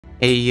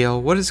Hey yo,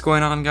 what is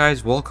going on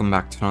guys? Welcome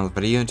back to another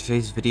video. In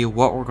today's video,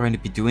 what we're going to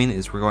be doing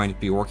is we're going to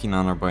be working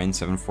on our Boeing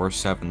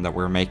 747 that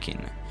we're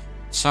making.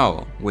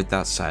 So, with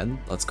that said,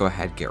 let's go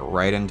ahead and get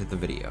right into the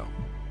video.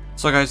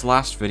 So guys,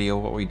 last video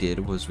what we did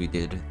was we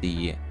did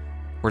the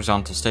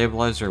horizontal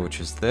stabilizer, which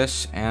is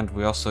this, and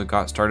we also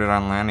got started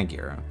on landing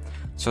gear.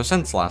 So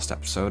since last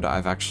episode,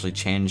 I've actually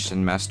changed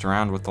and messed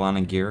around with the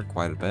landing gear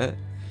quite a bit.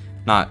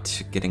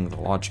 Not getting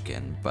the logic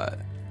in, but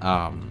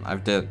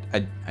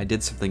I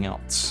did something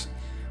else,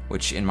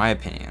 which in my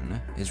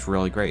opinion is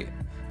really great.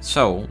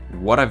 So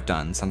what I've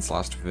done since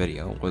last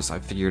video was I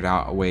figured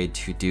out a way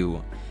to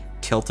do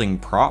tilting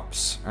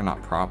props, or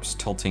not props,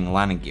 tilting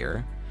landing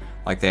gear,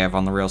 like they have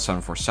on the real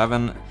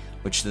 747,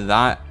 which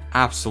that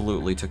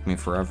absolutely took me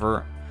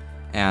forever.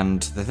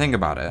 And the thing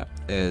about it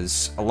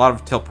is a lot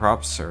of tilt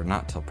props, or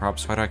not tilt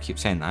props, why do I keep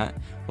saying that?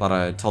 A lot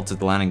of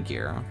tilted landing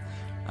gear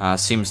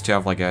seems to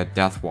have like a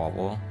death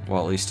wobble,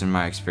 well at least in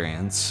my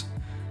experience.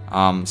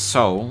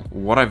 So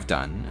what I've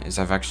done is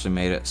I've actually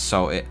made it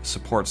so it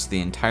supports the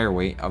entire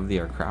weight of the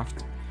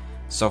aircraft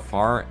so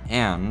far,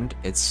 and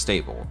it's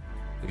stable.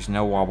 There's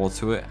no wobble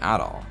to it at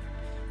all.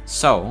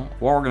 So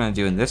what we're going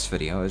to do in this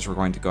video is we're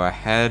going to go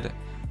ahead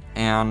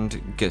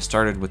and get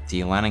started with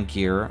the landing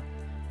gear,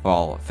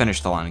 well, finish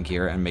the landing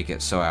gear and make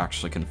it so it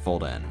actually can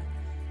fold in.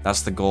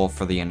 That's the goal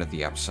for the end of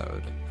the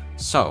episode.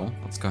 So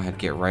let's go ahead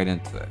and get right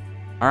into it.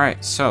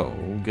 Alright, so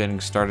getting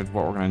started,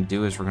 what we're going to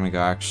do is we're going to go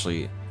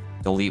actually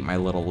delete my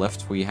little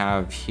lift we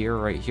have here,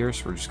 right here.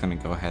 So we're just going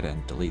to go ahead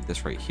and delete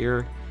this right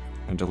here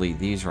and delete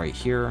these right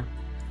here,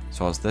 as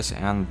well as this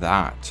and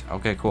that.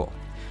 Okay, cool.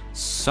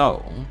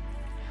 So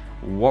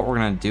what we're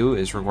going to do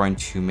is we're going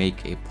to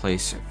make a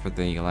place for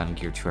the landing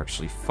gear to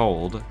actually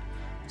fold.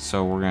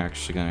 So we're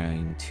actually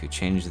going to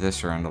change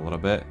this around a little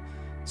bit.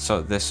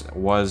 So this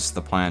was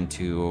the plan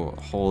to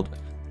hold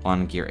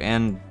landing gear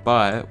in,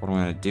 but what I'm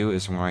going to do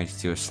is I'm going to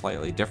do a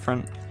slightly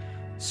different.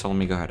 So let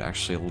me go ahead and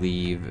actually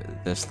leave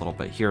this little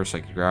bit here so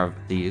I can grab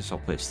these. I'll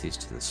place these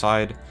to the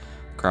side,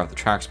 grab the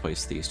tracks,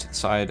 place these to the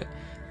side,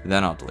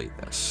 then I'll delete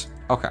this.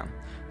 Okay,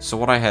 so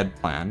what I had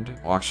planned,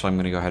 well actually I'm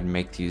going to go ahead and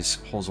make these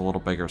holes a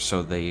little bigger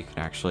so they can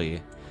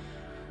actually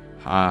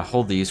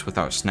hold these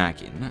without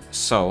snagging.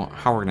 So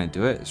how we're going to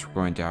do it is we're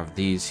going to have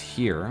these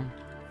here,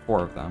 4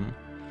 of them,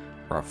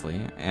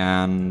 roughly,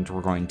 and we're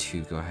going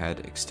to go ahead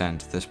and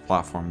extend this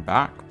platform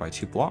back by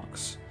 2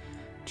 blocks,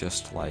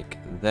 just like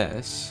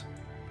this.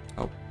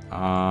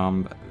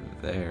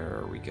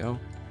 There we go.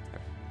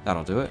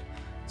 That'll do it.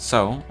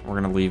 So we're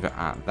gonna leave it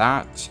at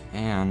that,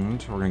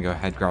 and we're gonna go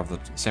ahead and grab the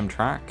same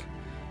track,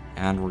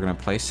 and we're gonna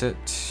place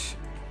it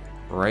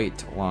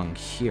right along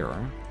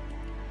here,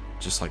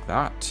 just like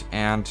that.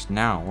 And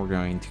now we're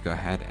going to go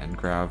ahead and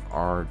grab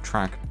our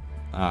track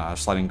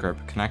sliding grip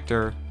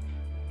connector.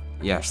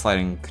 Yeah,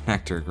 sliding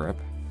connector grip.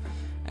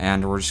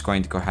 And we're just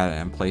going to go ahead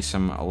and place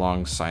them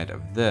alongside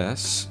of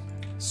this,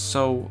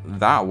 so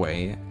that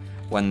way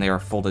when they are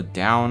folded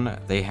down,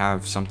 they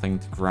have something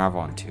to grab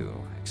onto.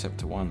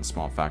 Except one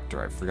small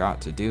factor I forgot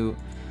to do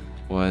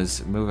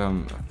was move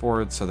them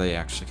forward so they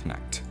actually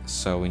connect.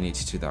 So we need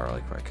to do that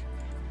really quick.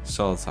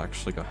 So let's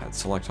actually go ahead and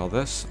select all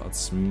this.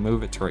 Let's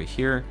move it to right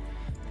here,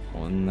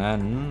 and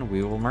then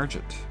we will merge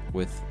it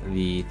with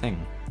the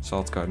thing. So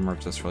let's go ahead and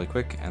merge this really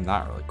quick and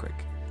that really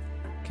quick.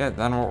 Okay,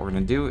 then what we're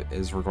going to do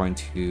is we're going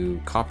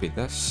to copy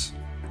this,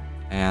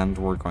 and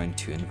we're going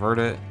to invert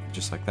it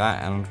just like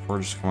that, and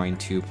we're just going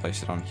to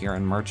place it on here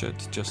and merge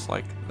it just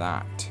like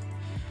that.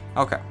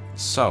 Okay,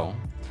 so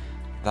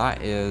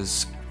that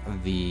is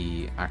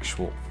the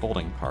actual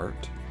folding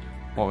part.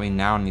 What we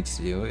now need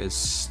to do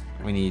is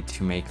we need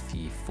to make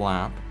the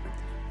flap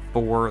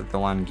for the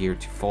landing gear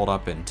to fold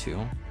up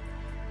into.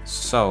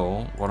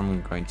 So what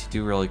I'm going to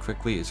do really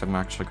quickly is I'm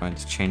actually going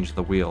to change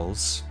the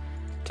wheels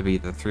to be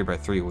the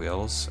 3x3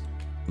 wheels,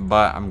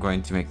 but I'm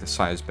going to make the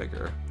size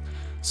bigger.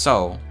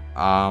 So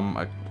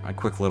a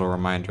quick little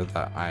reminder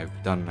that I've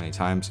done many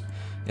times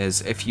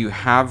is if you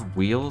have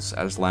wheels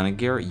as landing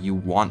gear, you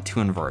want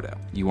to invert it.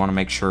 You want to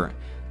make sure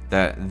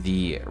that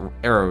the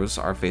arrows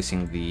are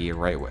facing the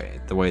right way,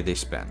 the way they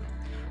spin.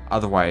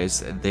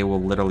 Otherwise, they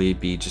will literally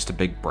be just a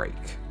big break.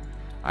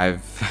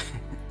 I've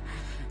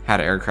had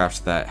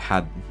aircraft that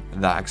had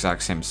that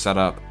exact same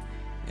setup,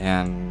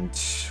 and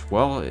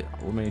well,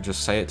 let me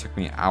just say it took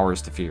me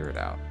hours to figure it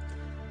out.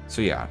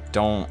 So yeah,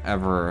 don't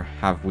ever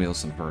have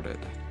wheels inverted.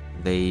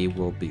 They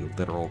will be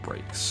literal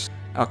breaks.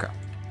 Okay,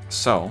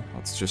 so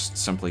let's just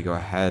simply go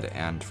ahead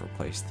and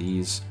replace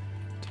these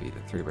to be the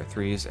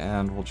 3x3s,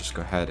 and we'll just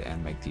go ahead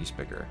and make these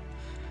bigger.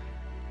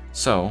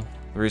 So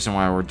the reason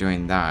why we're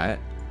doing that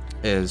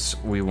is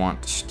we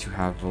want to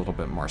have a little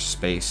bit more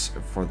space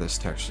for this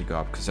to actually go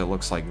up, because it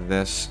looks like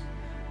this,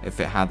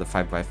 if it had the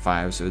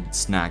 5x5s, it would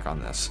snag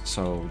on this,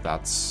 so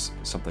that's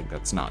something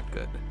that's not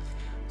good.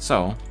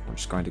 So we're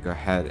just going to go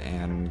ahead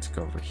and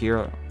go over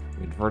here.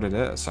 We inverted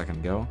it a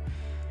second ago,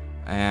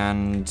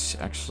 and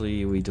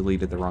actually we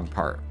deleted the wrong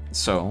part,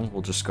 so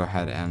we'll just go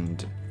ahead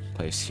and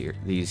place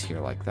these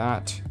here like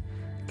that.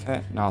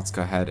 Okay, now let's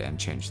go ahead and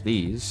change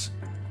these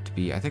to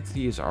be, I think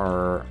these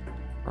are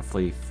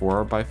roughly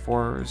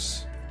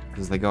 4x4s,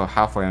 because they go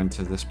halfway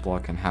into this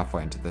block and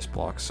halfway into this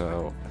block,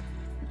 so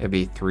it'd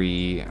be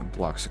 3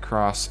 blocks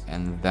across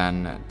and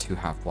then 2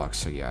 half blocks,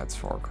 so yeah, it's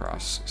 4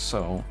 across.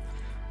 So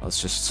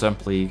let's just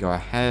simply go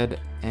ahead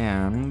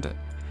and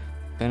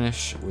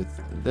finish with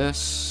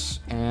this,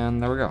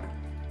 and there we go.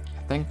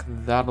 I think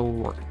that'll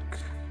work.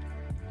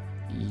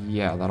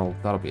 Yeah,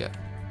 that'll be it.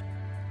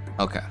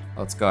 Okay,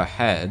 let's go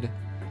ahead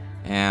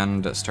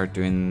and start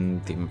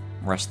doing the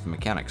rest of the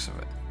mechanics of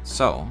it.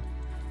 So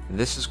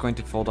this is going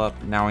to fold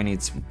up. Now I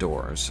need some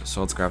doors,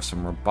 so let's grab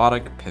some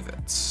robotic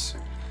pivots.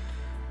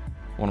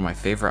 One of my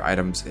favorite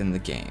items in the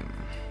game.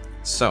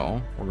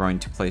 So we're going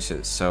to place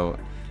it so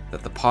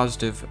that the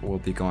positive will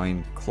be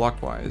going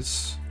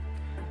clockwise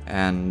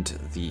and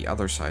the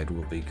other side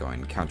will be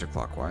going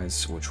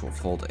counterclockwise, which will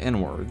fold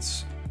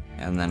inwards,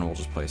 and then we'll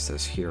just place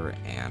this here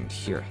and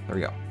here. There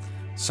we go.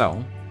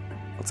 So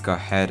let's go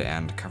ahead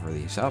and cover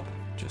these up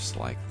just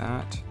like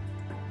that.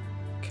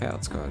 Okay,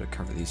 let's go ahead and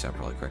cover these up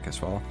really quick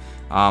as well.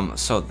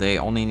 So they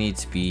only need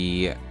to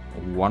be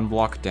 1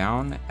 block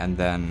down and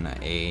then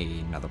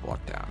another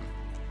block down.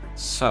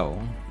 So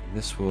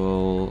this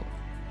will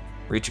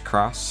reach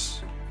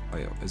across.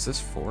 Wait, is this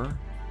 4?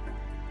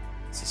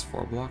 Is this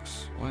 4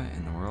 blocks? What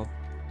in the world?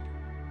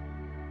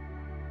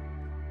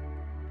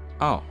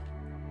 Oh.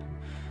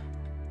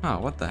 Oh,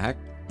 what the heck?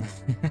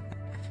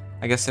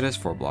 I guess it is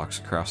 4 blocks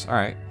across.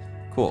 Alright,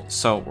 cool.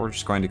 So we're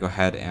just going to go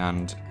ahead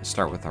and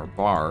start with our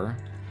bar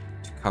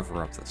to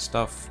cover up the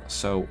stuff.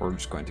 So we're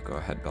just going to go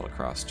ahead and build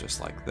across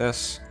just like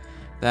this.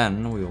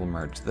 Then we will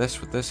merge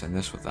this with this and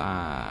this with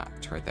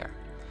that right there.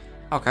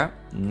 Okay,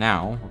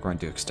 now we're going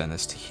to extend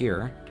this to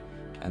here,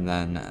 and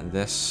then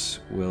this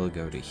will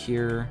go to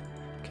here.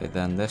 Okay,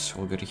 then this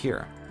will go to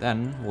here.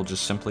 Then we'll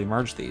just simply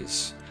merge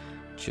these,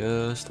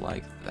 just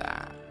like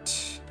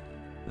that.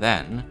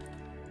 Then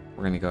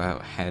we're going to go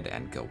ahead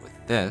and go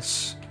with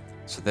this.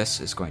 So this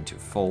is going to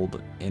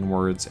fold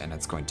inwards, and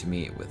it's going to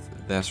meet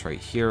with this right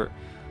here,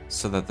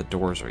 so that the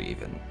doors are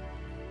even.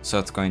 So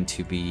it's going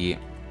to be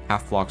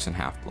half blocks and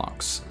half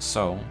blocks.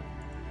 So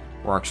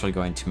we're actually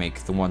going to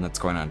make the one that's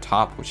going on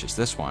top, which is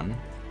this one.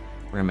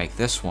 We're going to make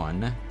this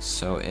one,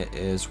 so it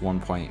is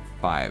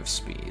 1.5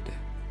 speed.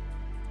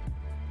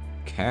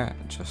 Okay,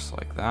 just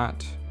like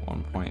that.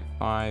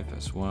 1.5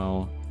 as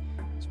well.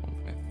 It's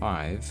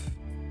 1.5.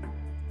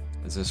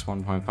 Is this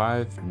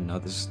 1.5? No,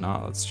 this is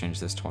not. Let's change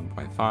this to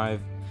 1.5.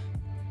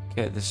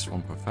 Okay, this is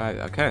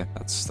 1.5. Okay,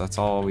 that's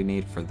all we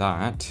need for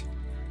that.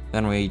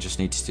 Then we just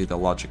need to do the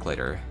logic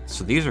later.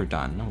 So these are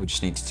done. We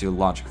just need to do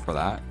logic for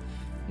that.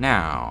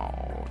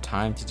 Now,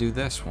 time to do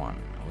this one,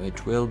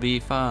 which will be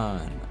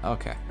fun.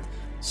 Okay,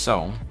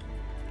 so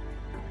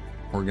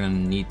we're gonna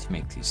need to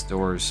make these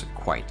doors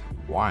quite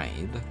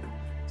wide.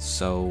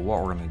 So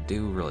what we're gonna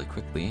do really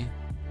quickly,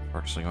 we're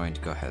actually going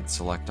to go ahead and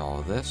select all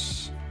of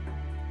this,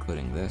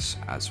 including this,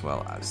 as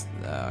well as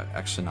the,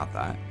 actually not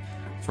that.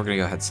 So we're gonna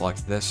go ahead and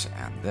select this,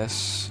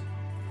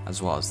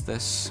 as well as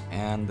this,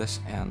 and this,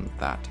 and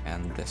that,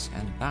 and this,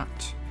 and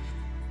that.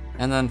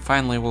 And then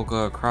finally we'll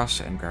go across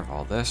and grab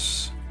all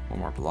this. One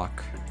more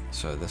block.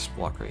 So this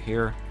block right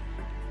here.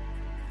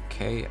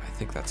 Okay, I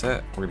think that's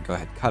it. We're gonna go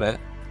ahead and cut it,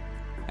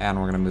 and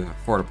we're gonna move it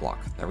forward a block.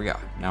 There we go.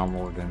 Now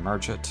we're gonna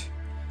merge it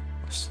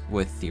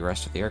with the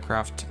rest of the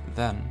aircraft.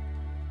 Then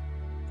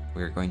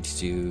we're going to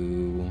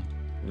do,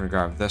 we're gonna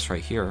grab this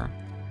right here.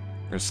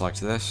 We're gonna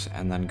select this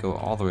and then go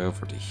all the way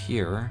over to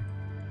here.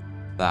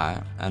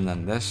 That, and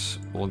then this,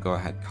 we'll go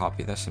ahead,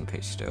 copy this and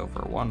paste it over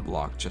 1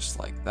 block just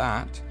like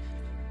that.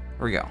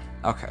 There we go.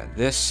 Okay,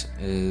 this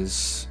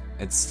is,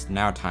 it's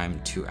now time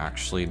to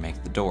actually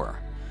make the door.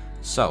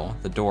 So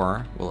the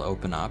door will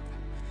open up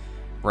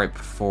right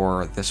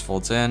before this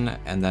folds in,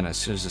 and then as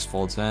soon as this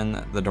folds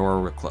in, the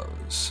door will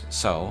close.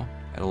 So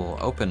it'll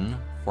open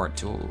for it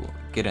to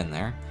get in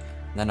there,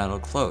 then it'll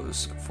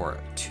close for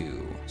it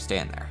to stay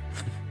in there.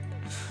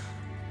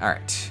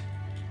 Alright,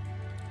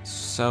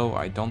 so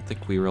I don't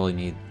think we really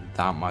need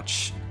that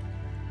much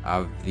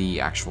of the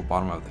actual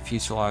bottom of the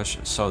fuselage,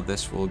 so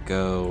this will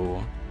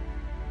go,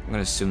 I'm going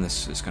to assume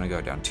this is going to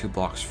go down 2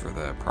 blocks for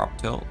the prop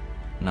tilt.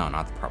 No,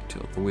 not the prop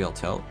tilt, the wheel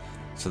tilt.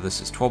 So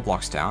this is 12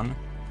 blocks down.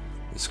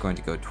 This is going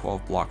to go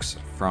 12 blocks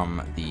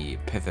from the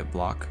pivot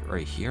block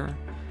right here.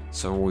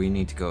 So we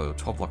need to go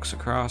 12 blocks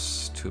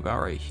across to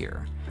about right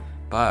here.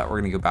 But we're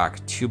going to go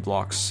back 2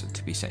 blocks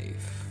to be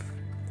safe.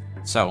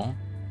 So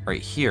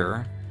right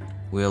here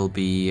will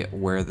be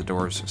where the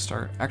doors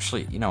start.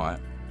 Actually, you know what?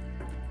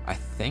 I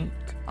think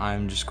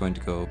I'm just going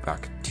to go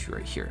back to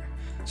right here.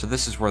 So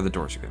this is where the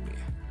doors are going to be.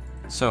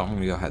 So I'm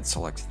going to go ahead and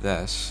select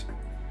this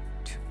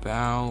to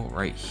about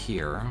right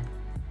here.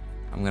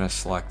 I'm going to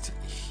select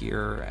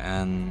here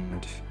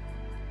and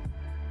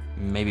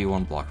maybe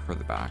 1 block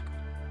further back.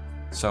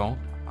 So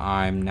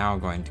I'm now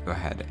going to go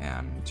ahead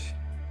and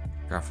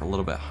graph a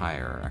little bit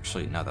higher.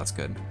 Actually, no, that's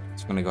good.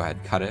 So I'm going to go ahead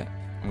and cut it.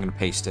 I'm going to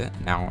paste it.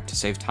 Now, to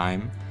save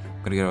time, I'm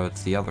going to go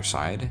to the other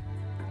side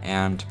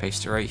and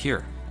paste it right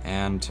here.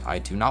 And I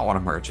do not want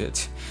to merge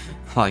it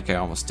like I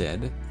almost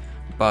did.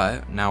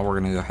 But now we're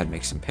going to go ahead and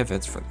make some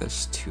pivots for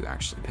this to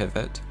actually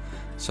pivot.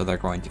 So they're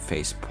going to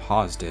face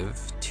positive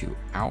to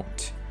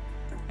out.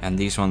 And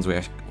these ones we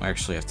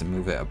actually have to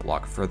move it a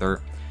block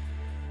further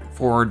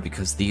forward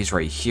because these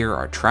right here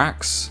are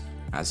tracks.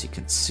 As you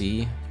can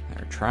see,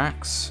 they're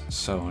tracks.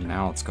 So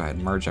now let's go ahead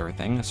and merge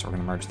everything. So we're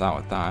going to merge that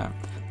with that.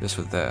 This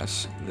with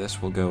this.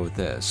 This will go with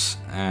this.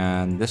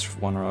 And this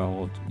one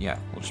will, yeah,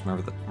 we'll just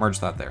merge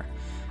that there.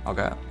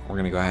 Okay, we're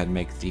going to go ahead and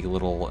make the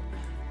little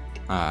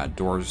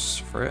doors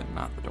for it.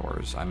 Not the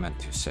doors. I meant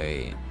to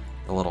say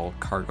the little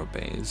cargo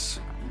bays.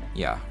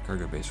 Yeah,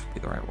 cargo bays would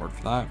be the right word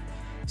for that.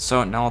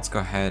 So now let's go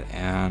ahead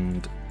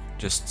and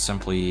just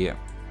simply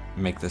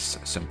make this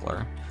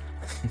simpler.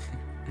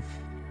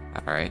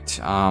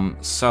 Alright,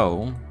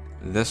 so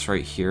this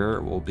right here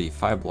will be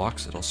 5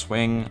 blocks. It'll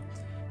swing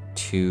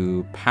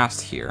to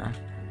past here.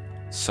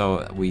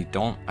 So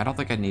I don't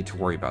think I need to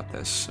worry about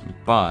this,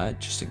 but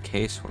just in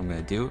case, what I'm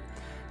going to do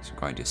is I'm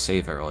going to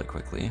save it really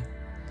quickly.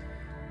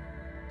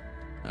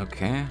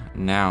 Okay,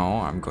 now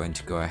I'm going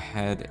to go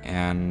ahead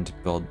and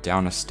build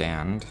down a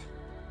stand.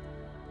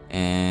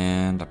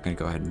 And I'm going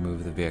to go ahead and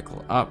move the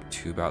vehicle up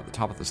to about the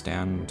top of the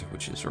stand,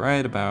 which is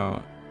right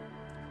about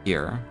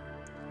here.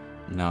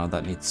 No,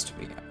 that needs to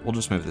be... We'll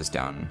just move this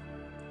down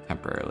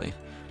temporarily.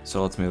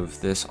 So let's move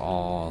this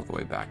all the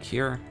way back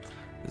here.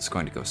 This is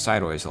going to go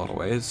sideways a little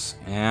ways.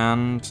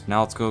 And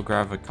now let's go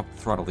grab a couple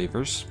throttle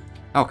levers.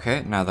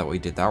 Okay, now that we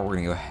did that, we're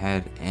going to go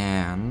ahead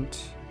and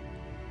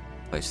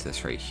place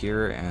this right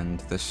here,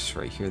 and this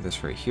right here,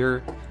 this right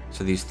here.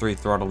 So these 3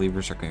 throttle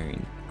levers are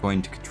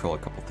going to control a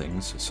couple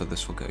things. So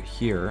this will go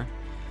here,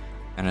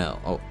 and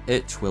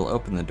it will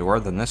open the door.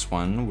 Then this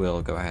one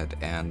will go ahead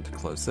and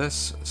close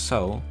this.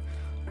 So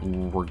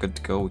we're good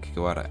to go. We could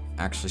go out and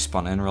actually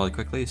spawn in really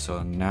quickly.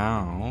 So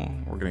now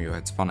we're gonna go ahead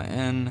and spawn it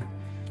in,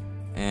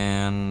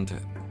 and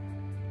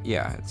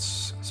yeah,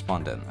 it's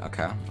spawned in.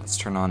 Okay, let's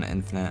turn on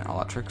infinite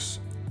electrics.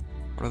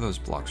 What are those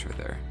blocks right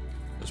there?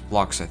 Those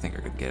blocks I think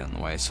are gonna get in the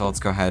way. So let's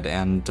go ahead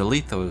and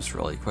delete those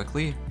really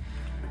quickly.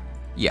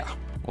 Yeah,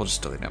 we'll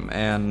just delete them.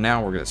 And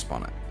now we're gonna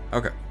spawn it.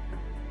 Okay.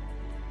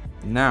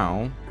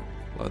 Now,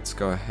 let's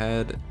go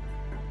ahead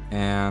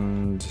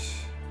and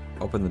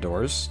open the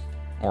doors,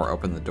 or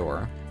open the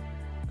door.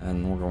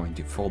 And we're going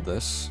to fold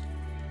this.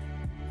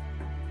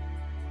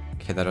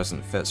 Okay, that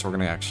doesn't fit, so we're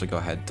gonna actually go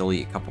ahead and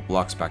delete a couple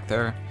blocks back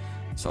there.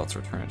 So let's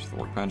return it to the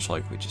workbench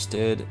like we just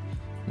did.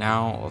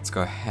 Now, let's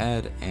go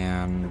ahead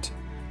and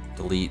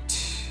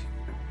delete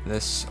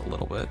this a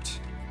little bit.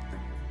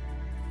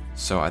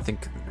 So I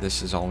think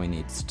this is all we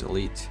need to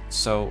delete.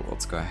 So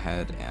let's go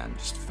ahead and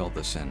just fill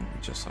this in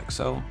just like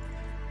so.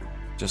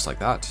 Just like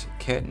that.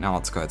 Okay, now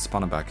let's go ahead and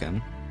spawn it back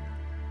in.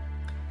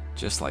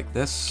 Just like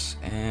this,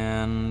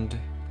 and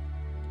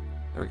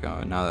there we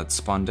go. Now that's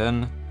spawned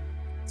in,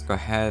 let's go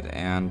ahead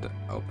and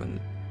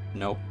open.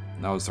 Nope,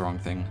 that was the wrong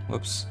thing.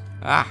 Whoops.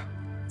 Ah,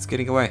 it's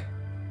getting away.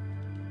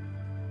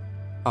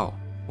 Oh,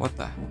 what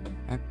the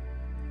heck?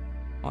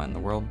 What in the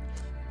world?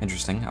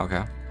 Interesting.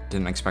 Okay,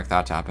 didn't expect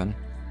that to happen.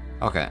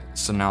 Okay,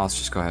 so now let's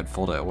just go ahead and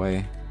fold it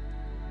away.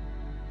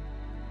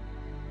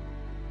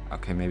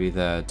 Okay, maybe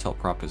the tilt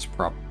prop is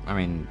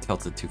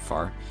tilted too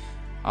far.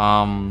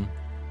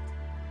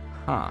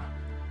 Huh.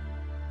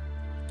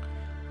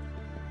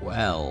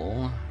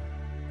 Well,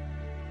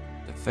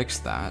 to fix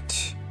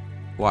that,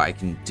 what I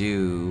can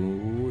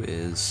do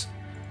is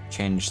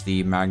change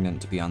the magnet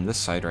to be on this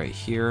side right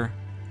here.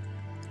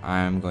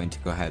 I'm going to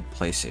go ahead and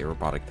place a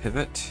robotic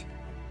pivot.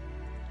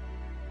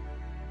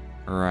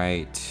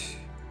 Right.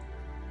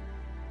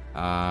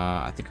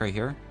 I think right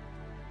here.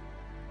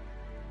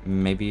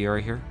 Maybe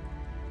right here.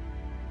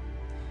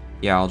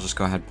 Yeah, I'll just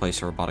go ahead and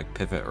place a robotic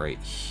pivot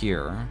right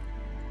here.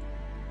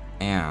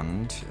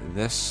 And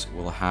this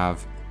will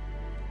have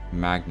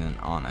magnet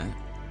on it.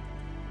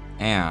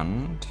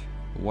 And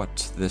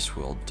what this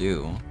will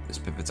do, this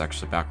pivot's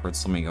actually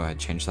backwards. Let me go ahead and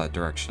change that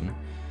direction.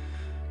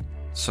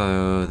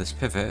 So this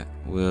pivot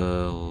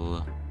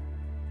will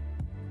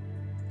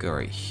go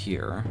right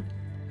here.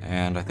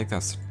 And I think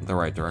that's the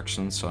right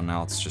direction. So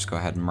now let's just go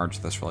ahead and merge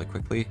this really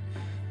quickly.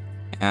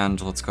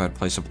 And let's go ahead and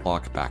place a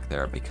block back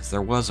there, because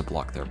there was a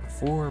block there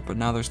before, but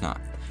now there's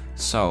not.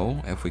 So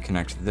if we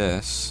connect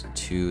this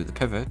to the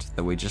pivot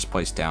that we just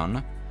placed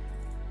down,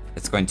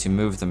 it's going to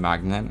move the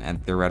magnet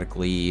and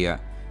theoretically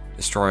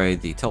destroy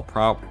the tilt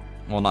prop.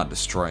 Well, not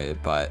destroy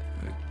it, but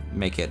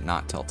make it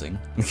not tilting.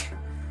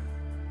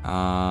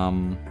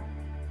 Why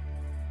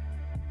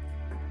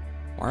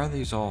are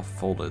these all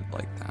folded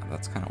like that?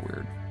 That's kind of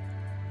weird.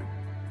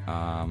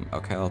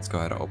 Okay, let's go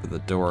ahead and open the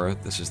door.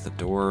 This is the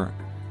door.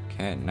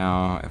 Okay,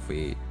 now if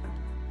we...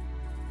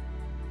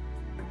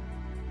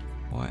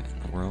 What in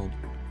the world?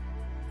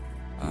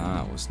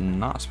 Was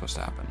not supposed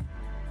to happen.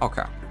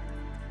 Okay.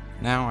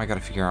 Now I gotta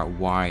figure out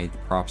why the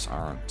props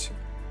aren't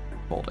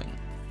folding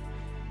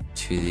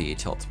to the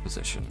tilt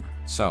position.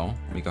 So,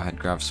 let me go ahead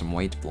and grab some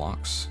weight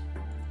blocks.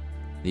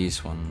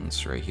 These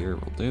ones right here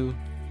will do.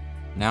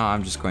 Now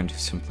I'm just going to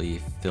simply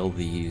fill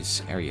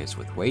these areas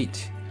with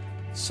weight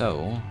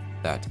so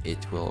that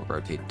it will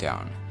rotate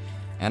down.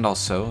 And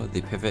also,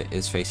 the pivot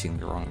is facing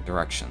the wrong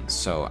direction.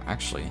 So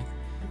actually,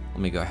 Let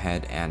me go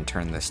ahead and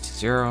turn this to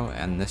 0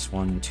 and this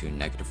one to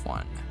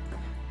 -1.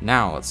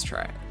 Now let's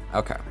try it.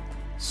 Okay,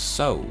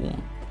 so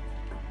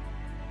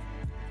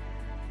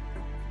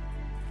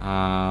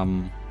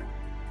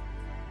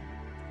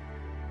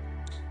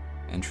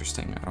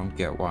interesting. I don't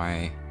get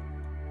why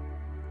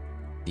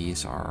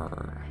these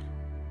are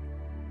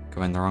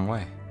going the wrong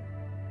way.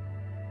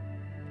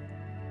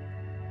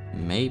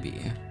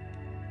 Maybe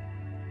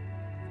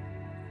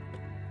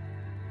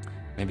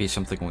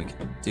something we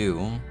can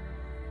do.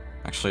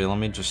 Actually, let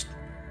me just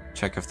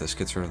check if this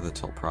gets rid of the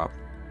tilt prop.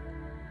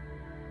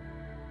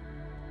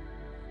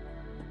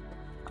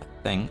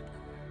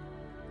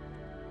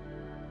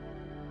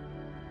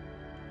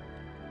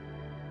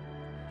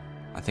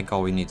 I think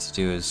all we need to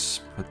do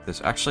is put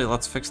this... Actually,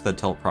 let's fix the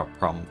tilt prop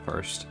problem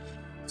first.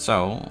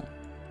 So,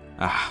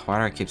 why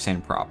do I keep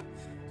saying prop?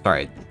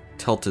 Sorry,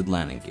 tilted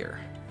landing gear.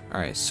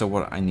 Alright, so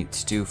what I need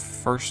to do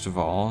first of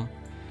all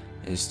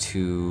is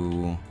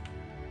to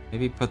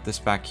maybe put this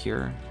back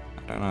here.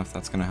 I don't know if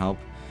that's going to help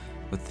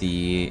with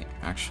the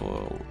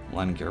actual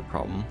landing gear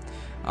problem.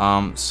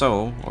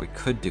 So, what we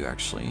could do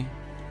actually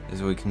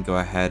is we can go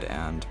ahead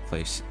and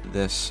place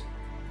this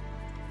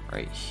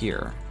right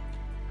here.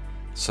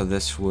 So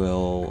this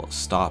will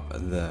stop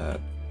the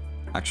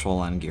actual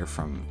landing gear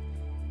from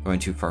going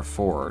too far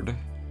forward.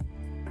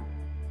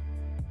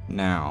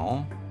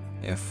 Now,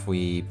 if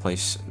we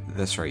place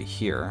this right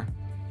here,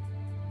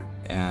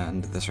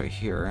 and this right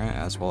here,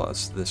 as well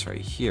as this right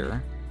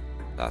here,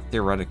 that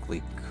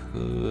theoretically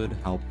could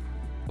help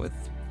with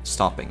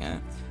stopping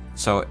it.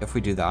 So if we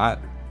do that,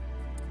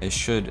 it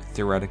should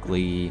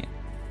theoretically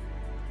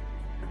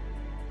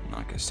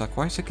not get stuck.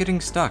 Why is it getting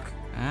stuck?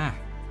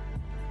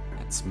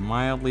 It's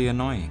mildly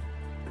annoying.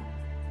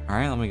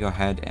 Alright, let me go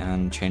ahead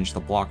and change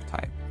the block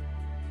type.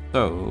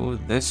 So,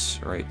 this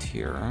right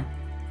here.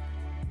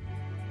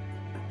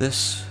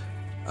 This,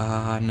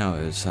 no,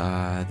 is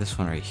this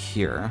one right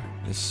here.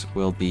 This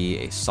will be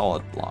a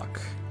solid block.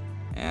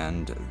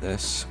 And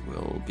this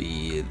will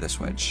be this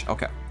wedge.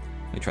 Okay,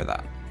 let me try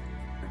that.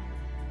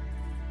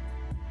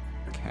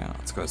 Okay,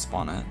 let's go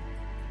spawn it.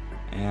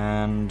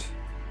 And...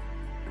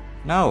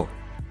 no!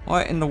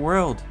 What in the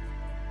world?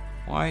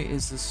 Why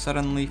is this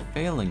suddenly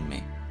failing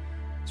me?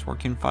 It's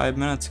working 5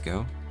 minutes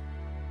ago.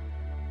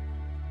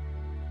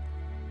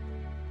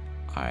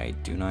 I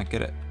do not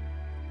get it.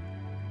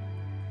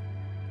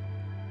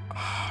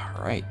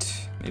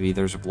 Alright. Maybe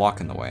there's a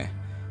block in the way.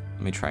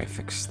 Let me try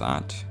fix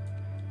that.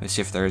 Let me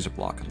see if there is a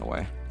block in the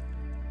way.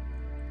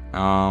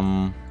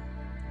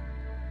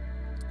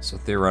 So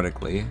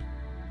theoretically,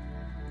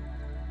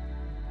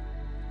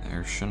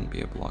 there shouldn't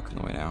be a block in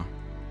the way now.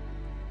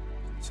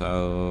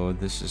 So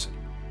this is...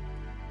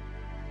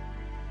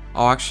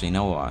 oh, actually, you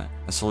know what?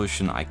 A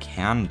solution I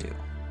can do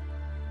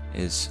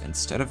is,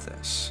 instead of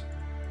this,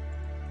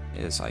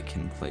 is I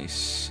can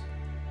place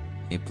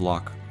a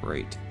block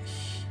right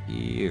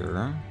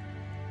here,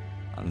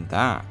 and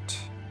that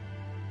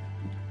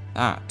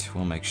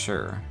will make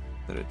sure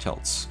that it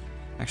tilts.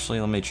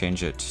 Actually, let me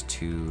change it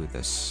to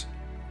this.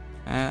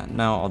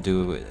 No, I'll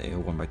do a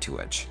 1x2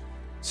 wedge.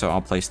 So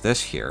I'll place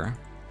this here,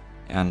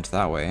 and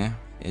that way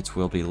it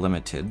will be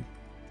limited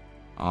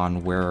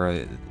on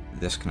where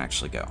this can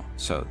actually go.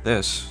 So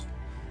this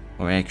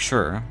will make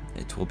sure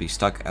it will be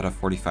stuck at a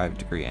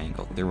 45-degree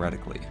angle,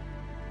 theoretically.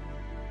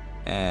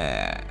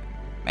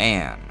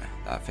 Man,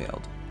 that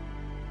failed.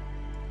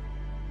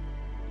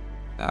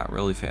 That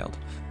really failed.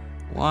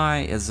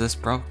 Why is this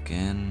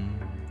broken?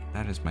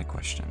 That is my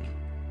question.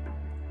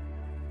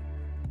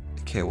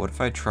 Okay, what if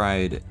I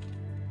tried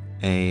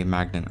a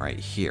magnet right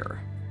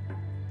here?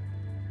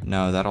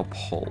 No, that'll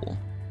pull.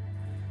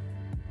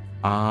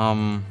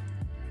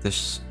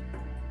 This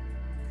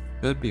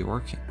should be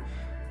working.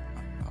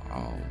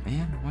 Oh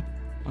man,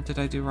 what did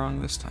I do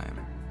wrong this time?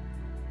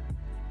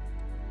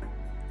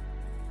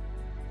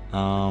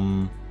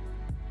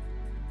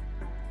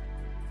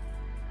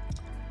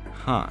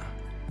 Huh.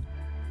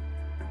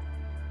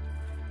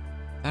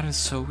 That is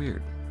so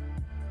weird.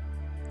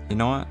 You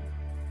know what?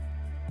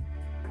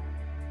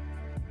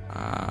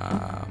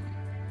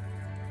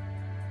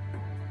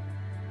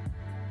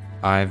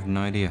 I have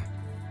no idea.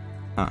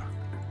 Huh.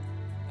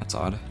 That's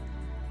odd.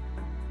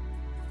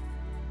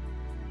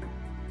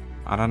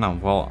 I don't know.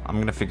 Well, I'm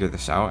gonna figure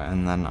this out,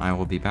 and then I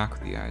will be back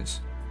with you guys.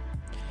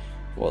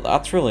 Well,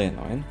 that's really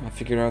annoying. I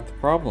figured out the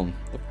problem.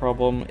 The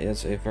problem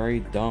is a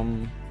very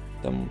dumb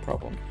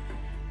problem.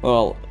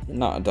 Well,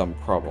 not a dumb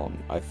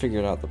problem. I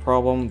figured out the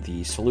problem.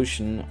 The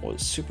solution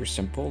was super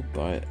simple,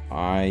 but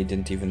I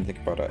didn't even think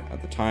about it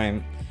at the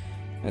time.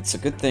 It's a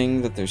good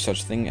thing that there's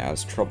such thing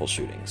as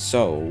troubleshooting.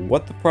 So,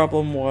 what the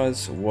problem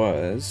was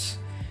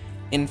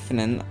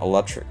infinite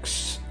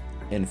electrics.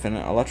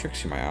 Infinite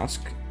electrics, you might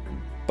ask.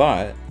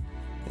 But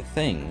the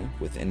thing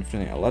with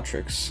infinite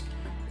electrics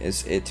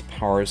is it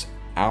powers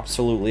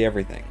absolutely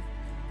everything.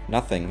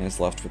 Nothing is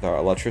left without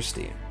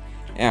electricity.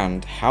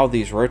 And how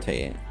these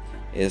rotate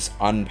is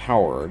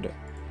unpowered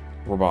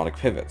robotic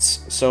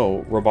pivots.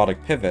 So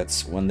robotic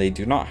pivots, when they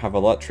do not have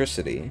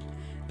electricity,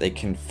 they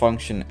can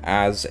function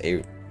as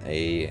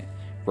a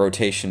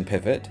rotation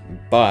pivot,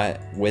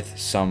 but with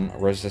some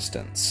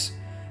resistance.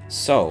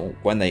 So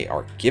when they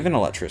are given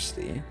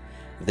electricity,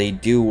 they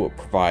do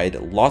provide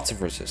lots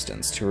of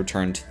resistance to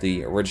return to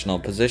the original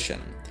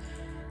position.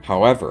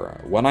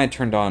 However, when I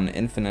turned on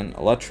infinite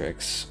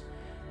electrics,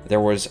 there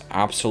was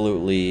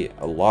absolutely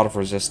a lot of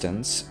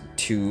resistance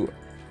to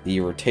the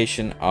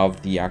rotation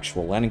of the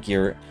actual landing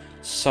gear,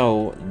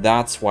 so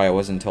that's why I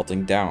wasn't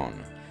tilting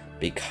down,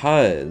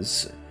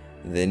 because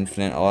the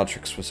infinite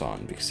electrics was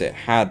on, because it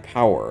had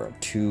power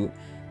to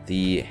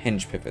the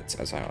hinge pivots,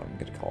 as I'm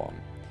going to call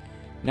them.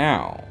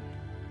 Now,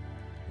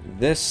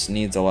 this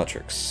needs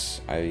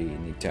electrics. I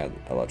need to add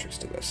electrics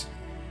to this.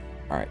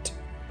 Alright.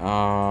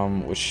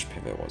 Which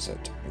pivot was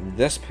it?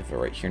 This pivot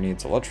right here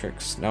needs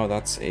electrics. No,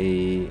 that's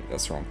the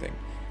wrong thing.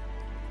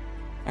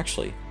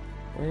 Actually,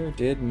 where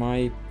did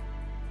my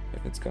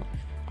pivots go?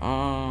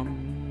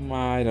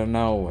 I don't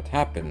know what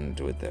happened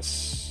with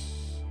this.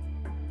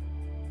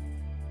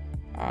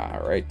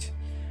 Alright.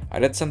 I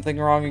did something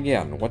wrong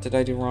again. What did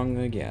I do wrong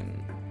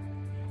again?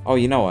 Oh,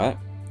 you know what?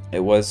 It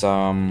was,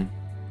 I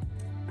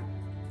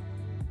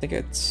think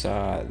it's,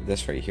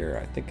 this right here.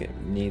 I think it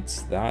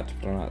needs that,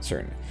 but I'm not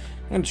certain.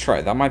 I'm gonna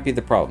try. That might be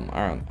the problem.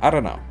 I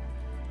don't know.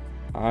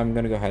 I'm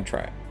gonna go ahead and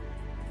try it.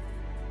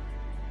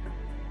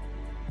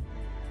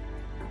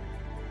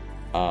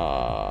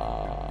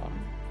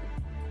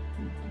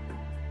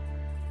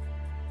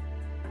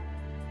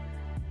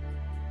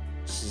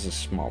 This is a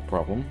small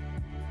problem.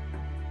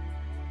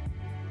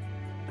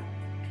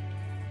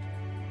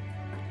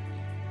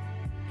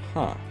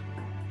 Huh.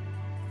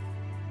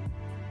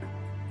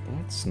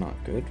 That's not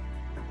good.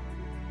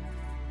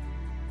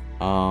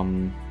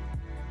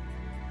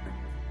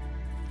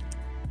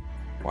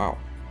 Wow.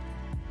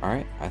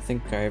 Alright, I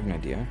think I have an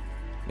idea.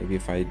 Maybe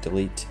if I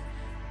delete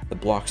the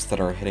blocks that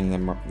are hitting the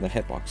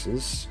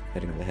hitboxes,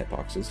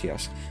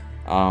 yes.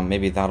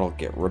 Maybe that'll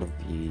get rid of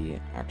the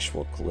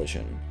actual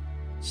collision.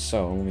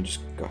 So, let me just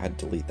go ahead and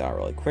delete that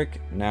really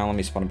quick. Now let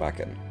me spawn it back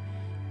in.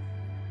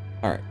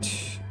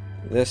 Alright.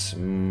 This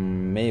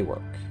may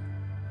work.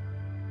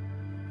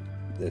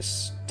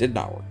 This did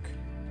not work.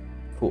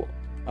 Cool.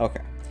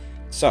 Okay.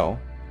 So,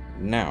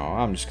 now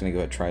I'm just going to go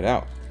ahead and try it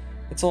out.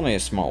 It's only a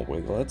small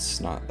wiggle. It's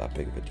not that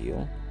big of a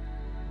deal.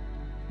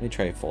 Let me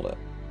try to fold it.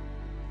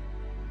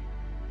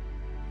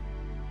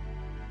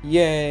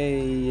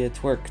 Yay!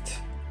 It worked.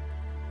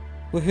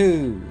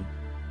 Woohoo!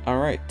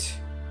 Alright.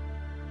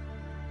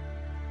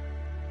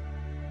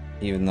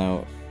 Even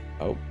though...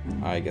 Oh,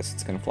 I guess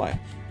it's going to fly.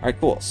 Alright,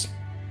 cool.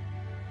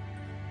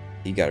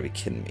 You gotta be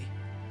kidding me.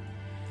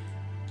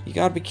 You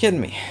gotta be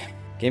kidding me.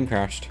 Game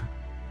crashed.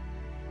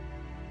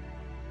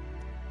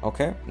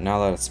 Okay, now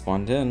that it's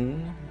spawned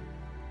in...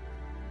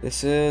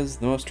 This is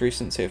the most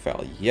recent save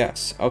file.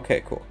 Yes.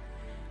 Okay, cool.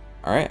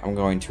 Alright, I'm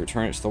going to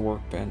return it to the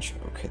workbench.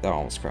 Okay, that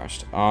almost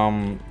crashed.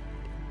 Time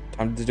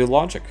to do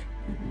logic.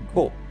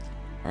 Cool.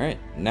 Alright,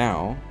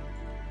 now,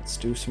 let's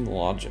do some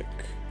logic.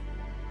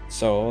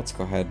 So, let's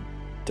go ahead,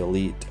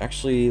 delete.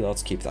 Actually,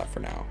 let's keep that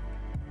for now.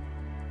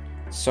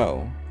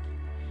 So,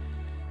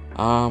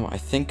 I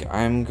think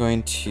I'm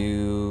going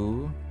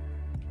to...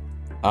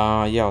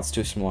 yeah, let's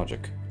do some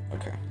logic.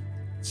 Okay.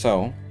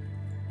 So,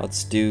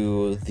 let's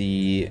do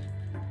the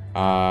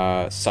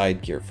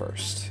side gear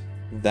first.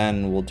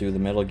 Then we'll do the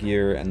middle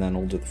gear, and then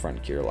we'll do the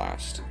front gear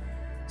last.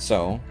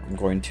 So, I'm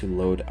going to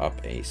load up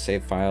a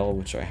save file,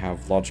 which I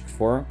have logic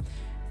for,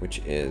 which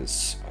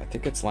is, I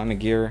think it's landing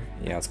gear.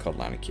 Yeah, it's called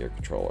landing gear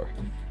controller.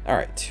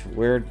 Alright,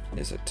 where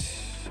is it?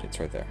 It's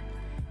right there.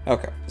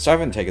 Okay, so I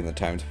haven't taken the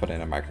time to put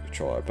in a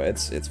microcontroller, but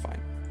it's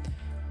fine.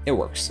 It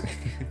works.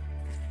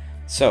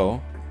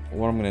 So,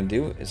 what I'm going to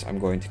do is I'm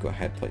going to go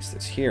ahead and place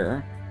this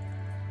here.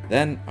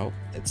 Then, oh,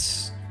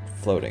 it's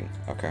floating.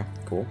 Okay,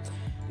 cool.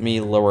 Let me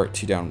lower it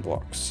 2 down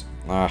blocks.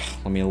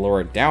 Let me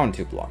lower it down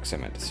 2 blocks, I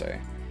meant to say.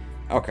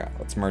 Okay,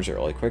 let's merge it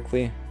really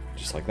quickly,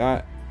 just like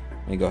that.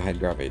 Let me go ahead and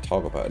grab a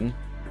toggle button.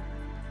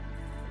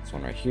 This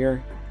one right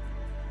here.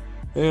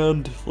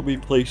 And let me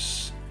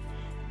place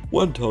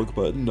 1 toggle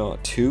button,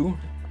 not 2.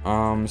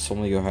 So let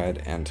me go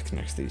ahead and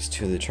connect these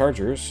to the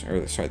chargers,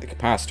 or sorry, the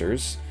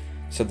capacitors.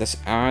 So this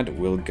add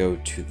will go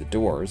to the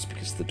doors,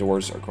 because the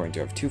doors are going to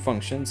have 2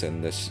 functions,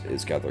 and this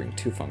is gathering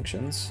 2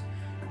 functions.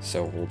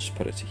 So we'll just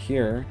put it to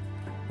here.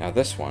 Now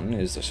this one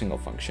is the single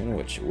function,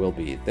 which will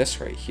be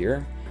this right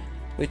here,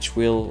 which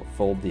will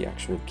fold the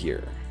actual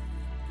gear.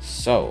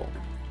 So,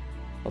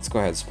 let's go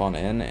ahead and spawn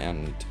in,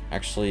 and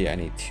actually I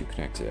need to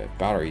connect a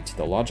battery to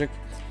the logic,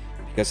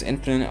 because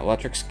infinite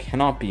electrics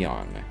cannot be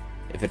on.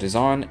 If it is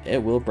on,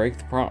 it will break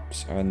the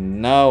props.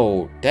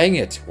 No, dang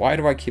it, why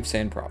do I keep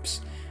saying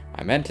props?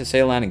 I meant to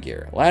say landing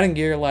gear. Landing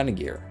gear, landing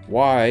gear.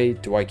 Why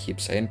do I keep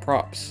saying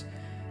props?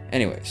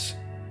 Anyways,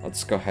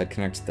 let's go ahead and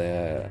connect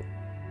the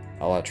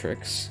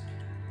electrics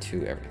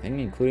to everything,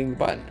 including the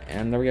button.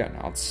 And there we go.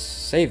 Now let's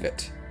save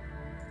it.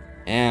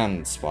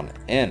 And spawn it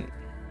in.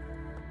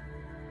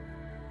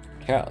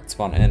 Okay, let's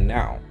spawn in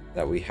now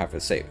that we have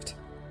it saved.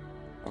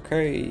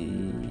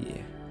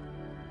 Okay.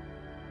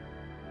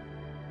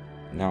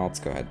 Now let's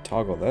go ahead and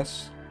toggle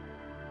this.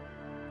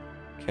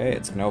 Okay,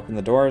 it's gonna open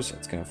the doors,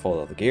 it's gonna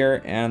fold out the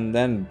gear, and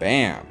then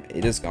bam,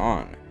 it is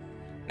gone.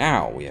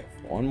 Now we have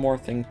one more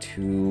thing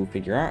to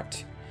figure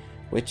out,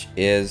 which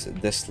is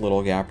this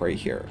little gap right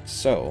here.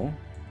 So,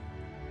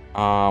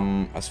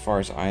 as far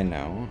as I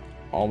know,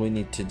 all we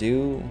need to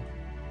do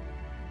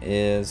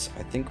is,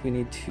 I think we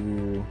need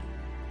to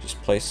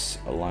just place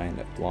a line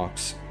of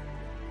blocks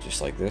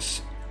just like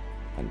this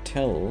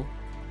until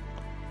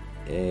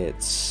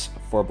it's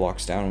 4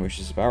 blocks down, which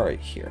is about right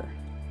here.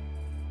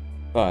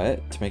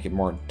 But to make it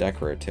more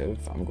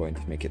decorative, I'm going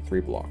to make it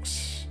 3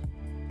 blocks.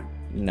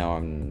 No,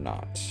 I'm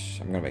not.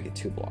 I'm going to make it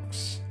 2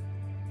 blocks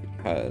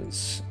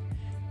because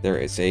there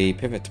is a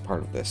pivot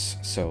part of this.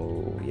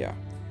 So yeah,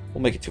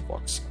 we'll make it 2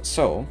 blocks.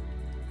 So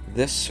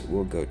this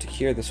will go to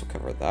here. This will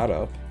cover that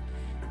up.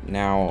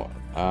 Now,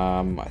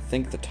 I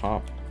think the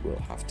top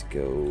will have to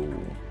go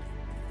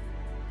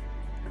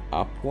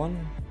up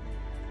 1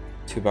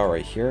 to about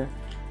right here.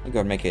 I'm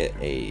going to make it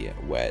a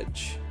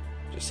wedge,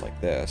 just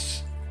like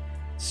this.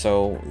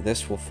 So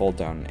this will fold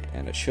down,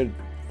 and it should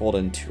fold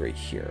into right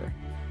here.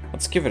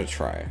 Let's give it a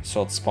try.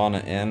 So let's spawn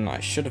it in.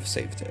 I should have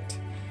saved it,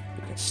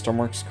 because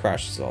Stormworks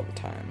crashes all the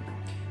time.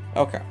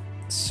 Okay,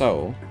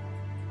 so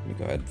let me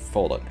go ahead and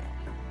fold it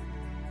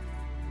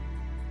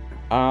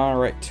now.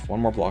 Alright, 1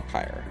 more block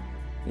higher.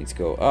 Needs to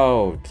go.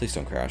 Oh, please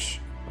don't crash.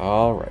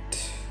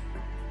 Alright.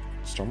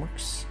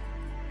 Stormworks,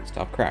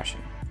 stop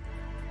crashing.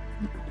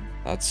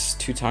 That's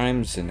 2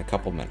 times in a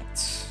couple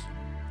minutes.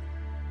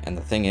 And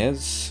the thing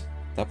is,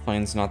 that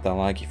plane's not that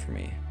laggy for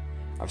me.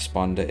 I've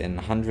spawned it in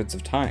hundreds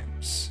of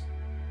times.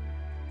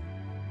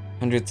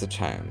 Hundreds of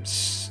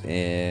times.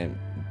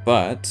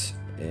 But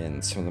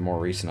in some of the more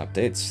recent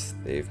updates,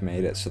 they've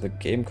made it so the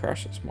game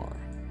crashes more.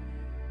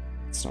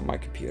 It's not my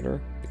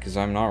computer, because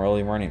I'm not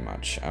really running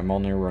much. I'm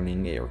only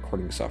running a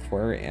recording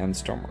software and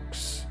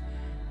Stormworks.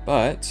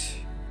 But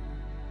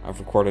I've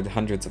recorded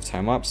hundreds of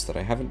time-lapse that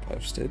I haven't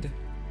posted,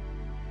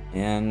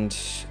 and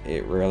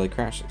it rarely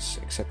crashes,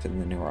 except in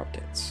the newer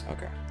updates.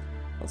 Okay,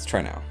 let's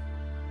try now.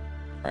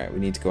 Alright, we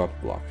need to go up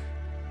a block.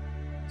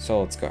 So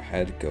let's go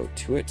ahead, go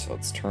to it. So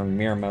let's turn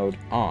mirror mode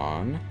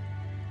on,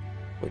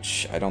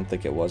 which I don't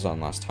think it was on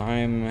last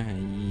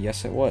time.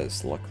 Yes, it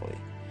was, luckily.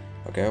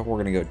 Okay, we're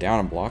going to go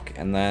down a block,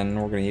 and then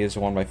we're going to use a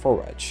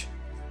 1x4 wedge.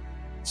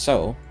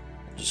 So,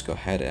 I'll just go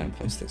ahead and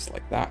place this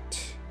like that.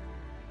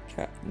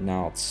 Okay,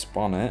 now let's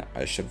spawn it.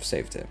 I should have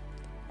saved it.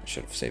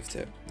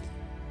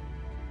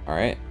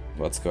 Alright,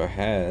 let's go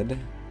ahead.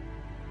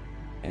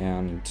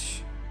 And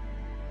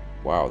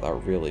wow, that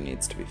really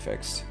needs to be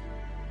fixed.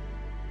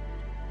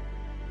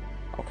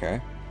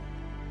 Okay,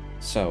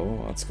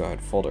 so let's go ahead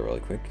and fold it really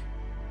quick.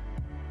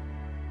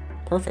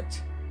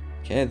 Perfect.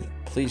 Okay,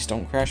 please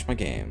don't crash my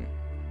game.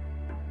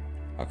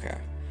 Okay,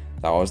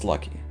 that was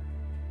lucky.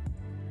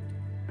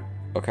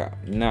 Okay,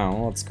 now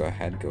let's go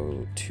ahead,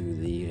 go to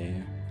the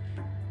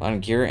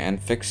landing gear and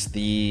fix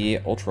the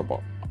ultra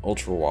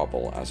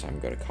wobble, as I'm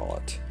going to call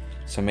it.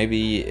 So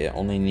maybe it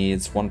only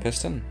needs 1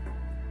 piston.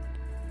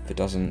 If it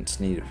doesn't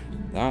need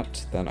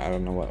that, then I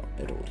don't know what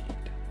it'll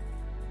need.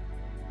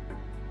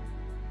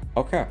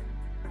 Okay,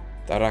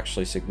 that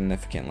actually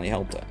significantly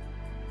helped it.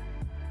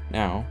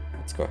 Now,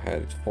 let's go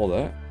ahead and fold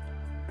it.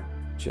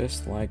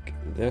 Just like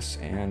this,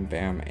 and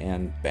bam,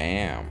 and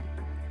bam.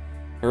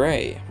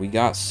 Hooray, we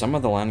got some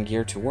of the landing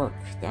gear to work.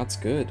 That's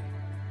good.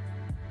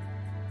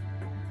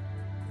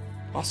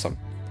 Awesome.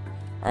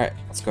 Alright,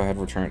 let's go ahead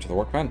and return it to the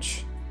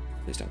workbench.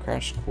 Please don't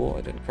crash. Cool,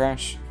 it didn't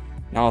crash.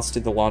 Now let's do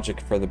the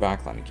logic for the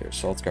back landing gear.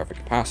 So let's grab a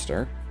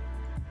capacitor.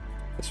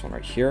 This one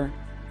right here.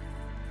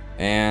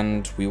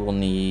 And we will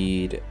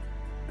need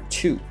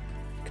 2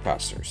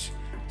 capacitors.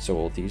 So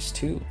we'll these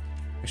 2.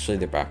 Actually,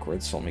 they're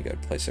backwards, so let me go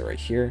place it right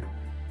here.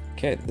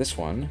 Okay, this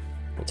one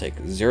will take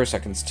 0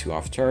 seconds to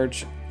off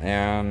charge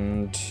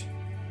and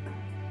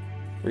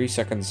 3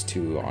 seconds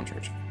to on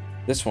charge.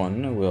 This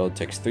one will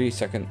take 3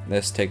 seconds.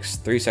 This takes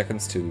 3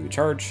 seconds to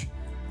charge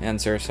and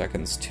 0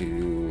 seconds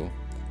to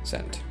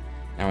send.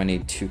 Now I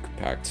need 2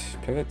 compact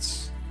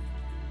pivots,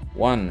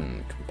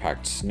 1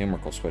 compact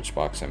numerical switch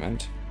box,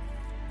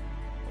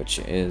 which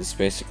is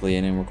basically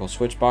a numerical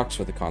switch box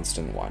with a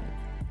constant 1.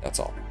 That's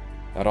all.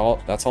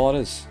 That's all it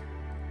is.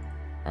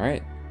 All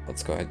right.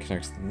 Let's go ahead and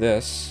connect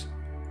this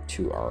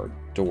to our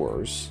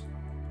doors.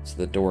 So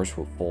the doors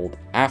will fold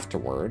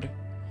afterward.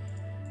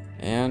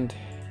 And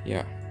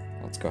yeah,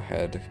 let's go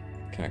ahead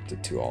and connect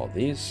it to all of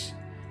these.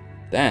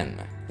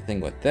 Then the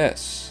thing with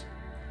this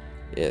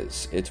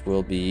is it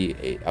will be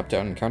a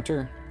up-down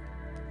counter.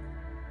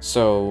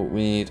 So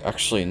we need,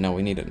 actually no,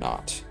 we need a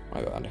knot.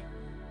 My bad.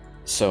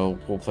 So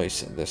we'll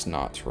place this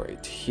knot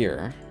right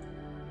here.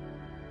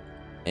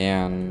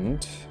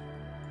 And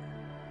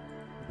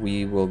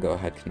we will go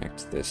ahead and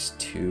connect this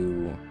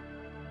to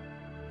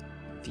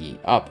the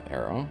up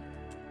arrow.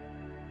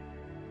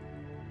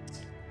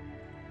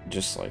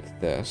 Just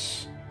like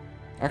this.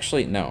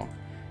 Actually, no.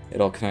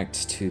 It'll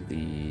connect to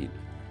the...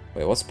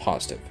 Wait, what's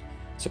positive?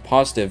 So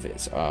positive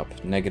is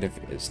up, negative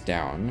is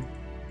down.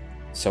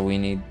 So we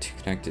need to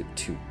connect it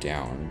to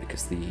down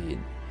because the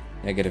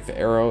negative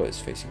arrow is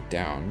facing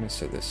down,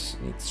 so this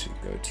needs to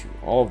go to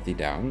all of the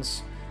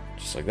downs,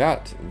 just like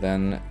that.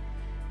 Then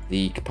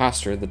the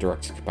capacitor, the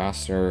direct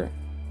capacitor,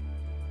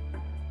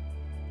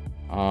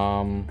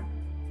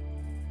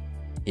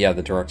 yeah,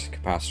 the direct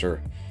capacitor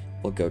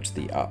will go to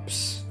the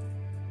ups,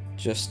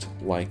 just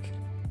like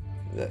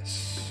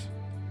this.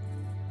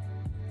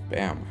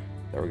 Bam,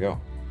 there we go.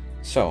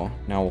 So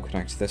now we'll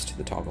connect this to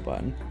the toggle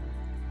button,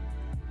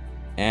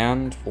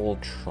 and we'll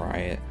try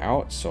it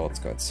out. So let's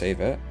go ahead and save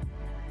it,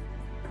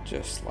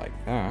 just like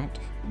that.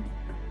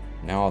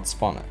 Now let's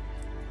spawn it.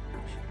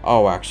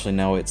 Oh, actually,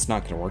 no, it's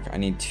not going to work. I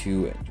need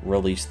to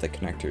release the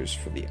connectors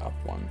for the up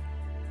one.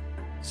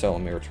 So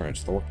let me return it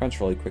to the workbench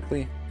really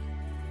quickly.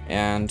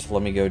 And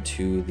let me go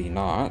to the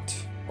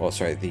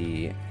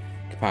the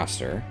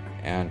capacitor,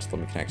 and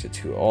let me connect it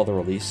to all the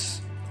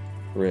release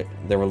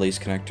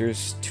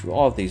connectors to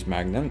all of these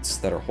magnets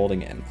that are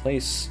holding it in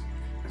place.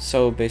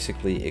 So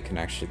basically, it can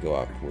actually go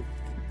up with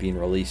being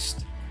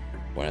released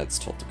when it's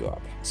told to go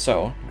up.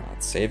 So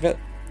let's save it,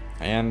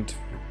 and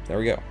there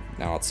we go.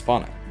 Now let's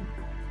spawn it.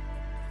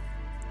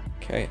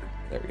 Okay,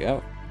 there we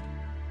go.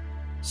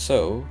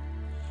 So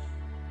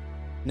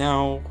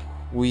now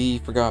we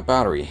forgot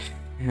battery.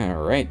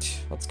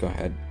 Alright, let's go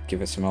ahead,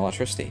 give it some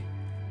electricity.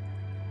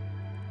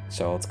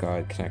 So let's go ahead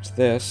and connect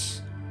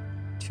this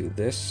to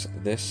this,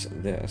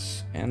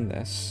 and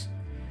this,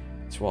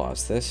 as well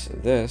as this,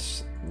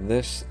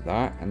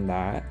 that, and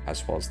that,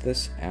 as well as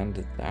this,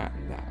 and that,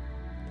 and that.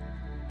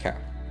 Okay,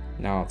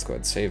 now let's go ahead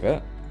and save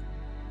it,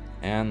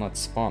 and let's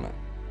spawn it.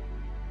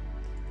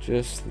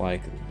 Just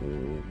like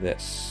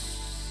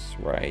this,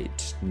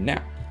 right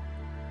now.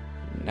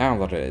 Now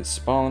that it is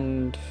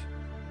spawned,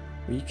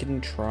 we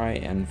can try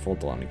and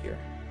fold the landing gear.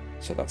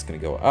 So that's going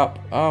to go up.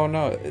 Oh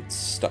no, it's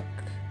stuck.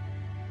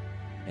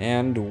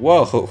 And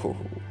whoa!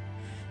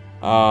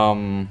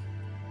 I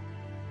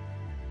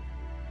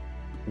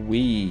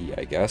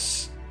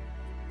guess,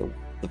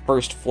 the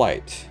first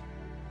flight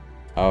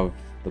of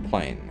the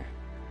plane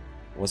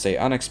was a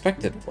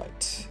unexpected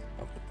flight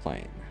of the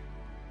plane.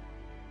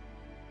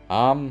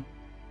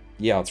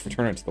 Yeah, let's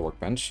return it to the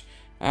workbench.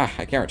 Ah,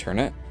 I can't return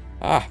it.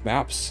 Ah,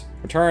 maps.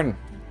 Return.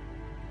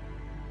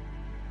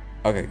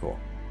 Okay, cool.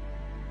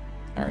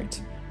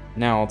 Alright.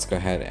 Now let's go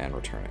ahead and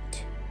return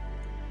it.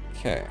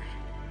 Okay.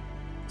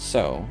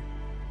 So,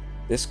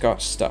 this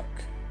got stuck,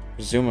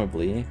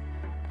 presumably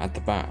at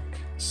the back.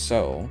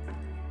 So,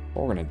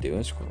 what we're going to do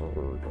is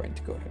we're going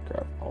to go ahead and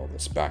grab all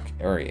this back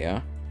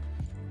area,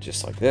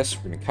 just like this.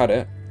 We're going to cut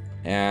it,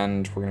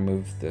 and we're going to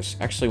move this.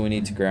 Actually, we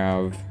need to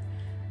grab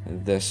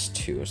this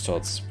too. So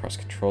let's press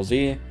Ctrl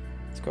Z.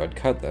 Let's go ahead and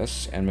cut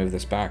this and move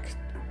this back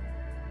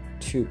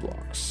 2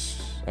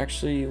 blocks.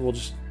 Actually, we'll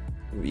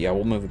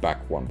move it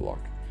back 1 block.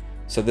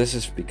 So this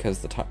is because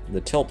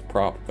the tilt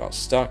prop got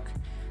stuck.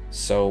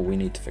 So we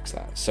need to fix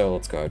that. So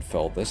let's go ahead and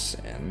fill this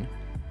in,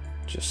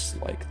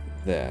 just like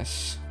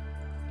this.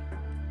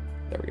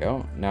 There we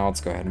go. Now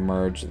let's go ahead and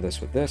merge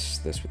this with this,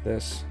 this with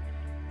this.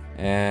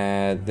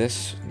 And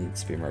this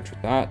needs to be merged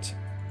with that.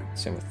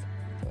 Same with,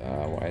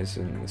 why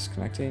isn't this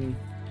connecting?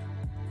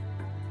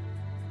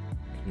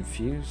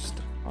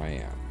 Confused? I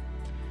am.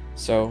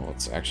 So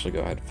let's actually go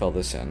ahead and fill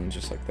this in,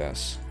 just like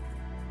this.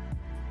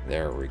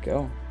 There we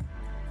go.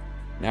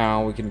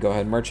 Now we can go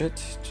ahead and merge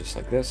it, just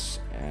like this.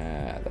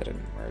 That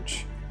didn't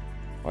merge.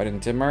 Why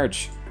didn't it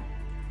merge?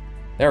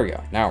 There we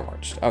go. Now it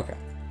merged. Okay.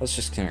 Let's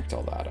just connect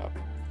all that up.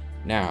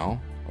 Now,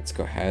 let's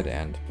go ahead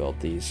and build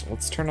these.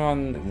 Let's turn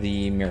on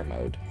the mirror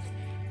mode,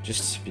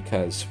 just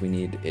because we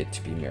need it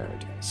to be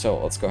mirrored.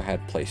 So let's go ahead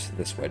and place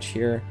this wedge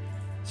here.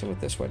 So with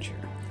this wedge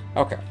here.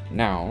 Okay.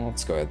 Now,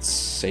 let's go ahead and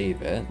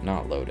save it,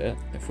 not load it.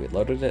 If we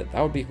loaded it,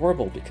 that would be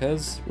horrible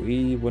because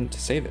we wouldn't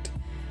save it.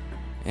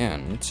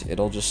 And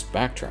it'll just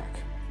backtrack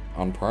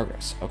on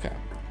progress. Okay.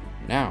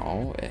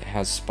 Now it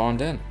has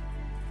spawned in.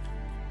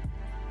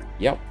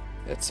 Yep,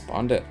 it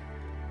spawned in.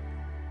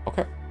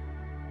 Okay.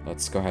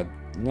 Let's go ahead.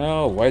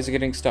 No, why is it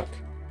getting stuck?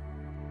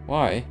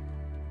 Why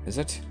is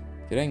it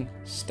getting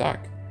stuck?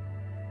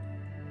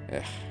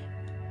 Ugh.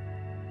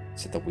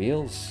 Is it the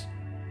wheels?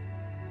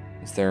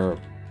 Is there a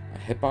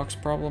hitbox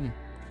problem?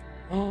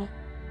 Oh,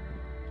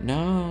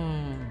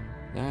 no.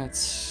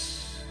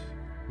 That's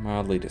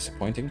mildly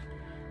disappointing.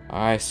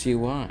 I see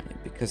why.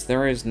 Because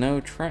there is no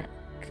track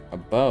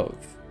above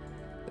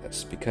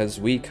this. Because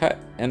we cut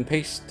and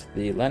paste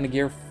the landing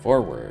gear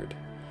forward.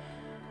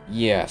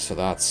 Yeah, so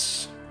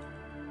that's...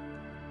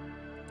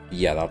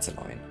 Yeah, that's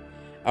annoying.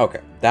 Okay,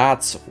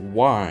 that's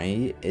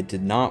why it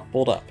did not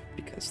fold up.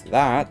 Because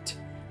that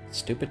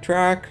stupid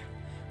track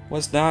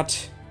was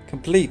not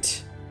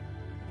complete.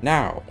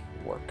 Now,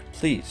 work.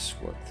 Please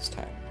work this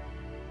time.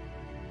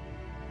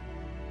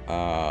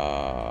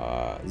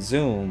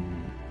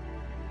 Zoom.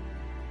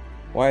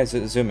 Why is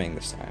it zooming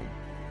this time?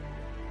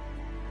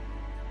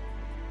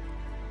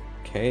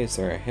 Okay, is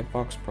there a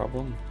hitbox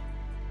problem?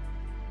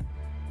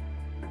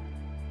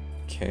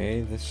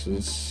 Okay, this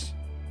is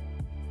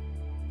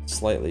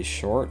slightly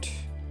short.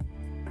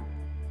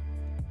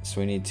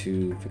 So we need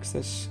to fix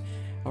this.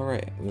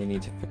 Alright, we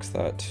need to fix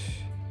that.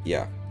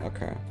 Yeah,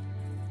 okay.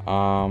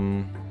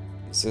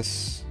 Is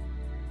this...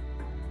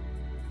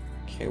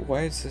 Okay,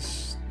 why is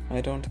this...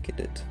 I don't get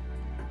it.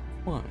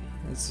 Why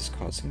is this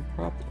causing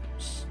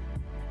problems?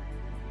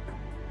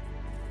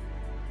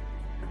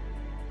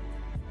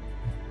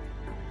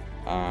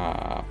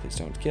 Please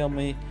don't kill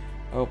me.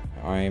 Oh,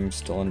 I'm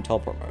still in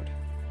teleport mode.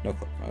 No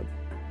clip mode.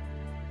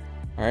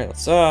 Alright,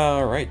 let's,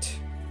 right.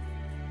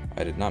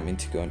 I did not mean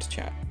to go into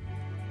chat.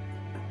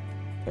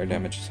 Player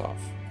damage is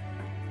off.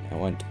 I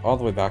went all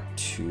the way back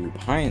to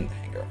behind the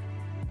hangar.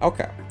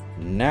 Okay,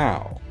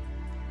 now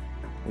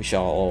we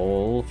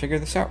shall figure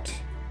this out.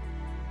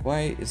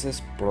 Why is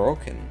this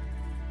broken?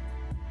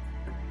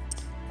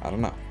 I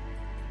don't know.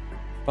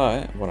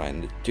 But what I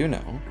do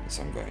know is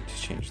I'm going to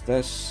change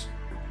this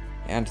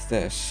and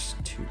this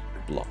to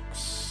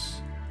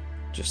blocks.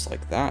 Just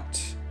like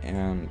that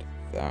and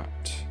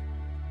that.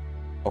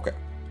 Okay,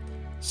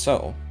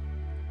 so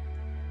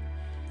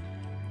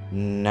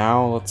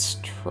now let's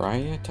try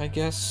it, I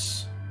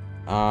guess.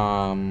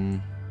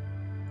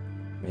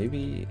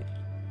 Maybe...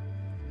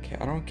 Okay,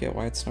 I don't get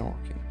why it's not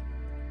working.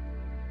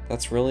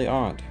 That's really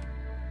odd.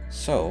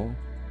 So,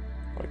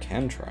 what I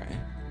can try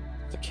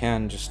is I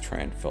can just try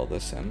and fill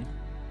this in,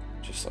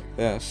 just like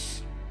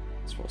this,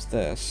 as well as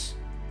this,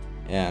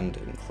 and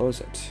enclose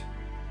it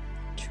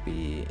to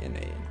be in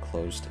an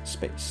enclosed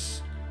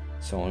space.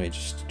 So let me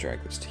just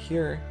drag this to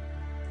here,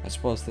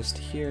 as well as this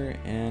to here,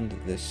 and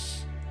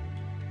this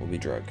will be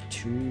dragged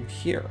to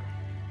here,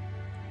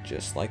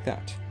 just like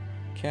that.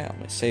 Okay, let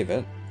me save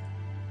it.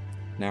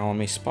 Now let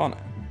me spawn it.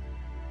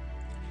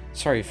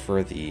 Sorry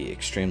for the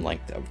extreme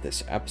length of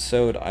this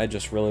episode. I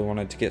just really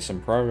wanted to get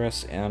some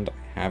progress, and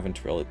I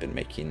haven't really been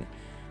making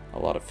a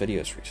lot of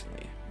videos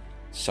recently.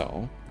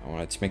 So, I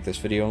wanted to make this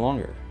video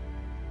longer.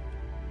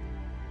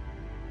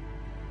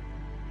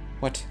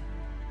 What?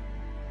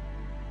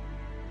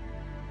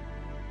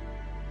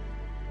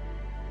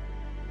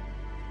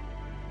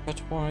 But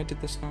why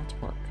did this not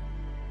work?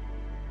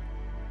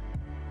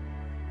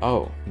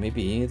 Oh,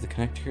 maybe the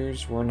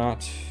connectors were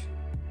not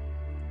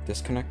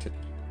disconnected.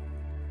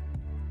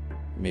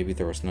 Maybe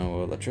there was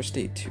no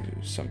electricity to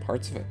some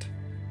parts of it.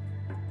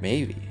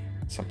 Maybe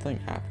something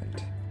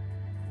happened.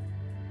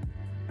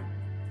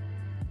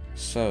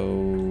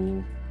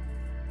 So...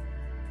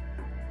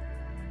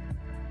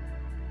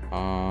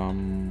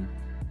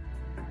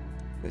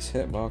 this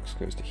hitbox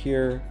goes to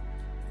here.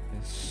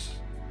 This...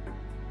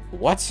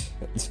 What?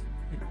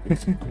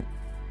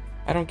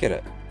 I don't get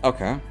it.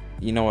 Okay.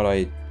 You know what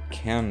I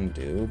can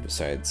do,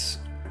 besides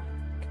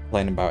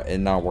complain about it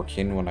not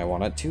working when I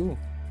want it to,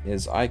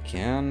 is I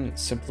can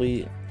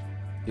simply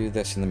do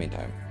this in the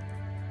meantime.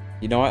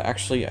 You know what?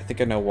 Actually, I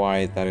think I know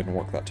why that didn't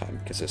work that time,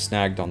 because it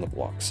snagged on the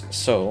blocks.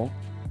 So,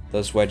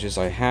 those wedges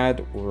I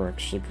had were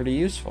actually pretty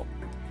useful.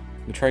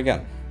 Let me try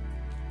again.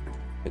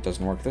 If it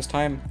doesn't work this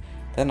time,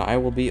 then I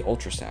will be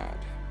ultra sad.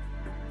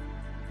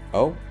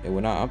 Oh, it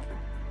went up.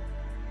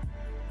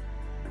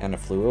 And it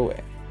flew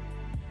away.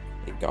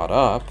 It got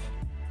up,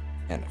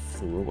 and it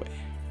flew away.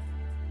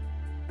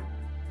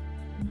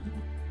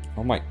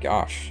 Oh my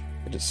gosh,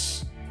 it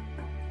is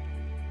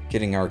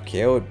getting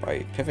RKO'd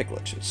by pivot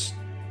glitches.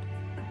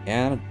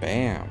 And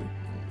bam.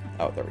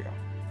 Oh, there we go.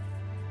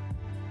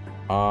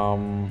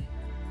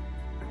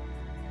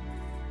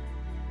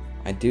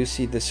 I do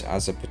see this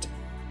as a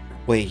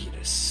wait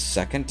a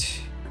second.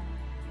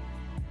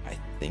 I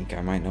think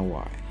I might know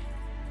why.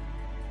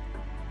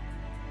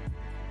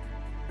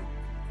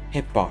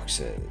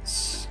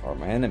 Hitboxes are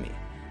my enemy.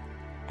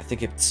 I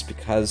think it's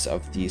because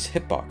of these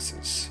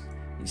hitboxes.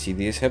 You see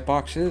these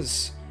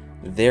hitboxes?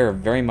 They're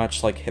very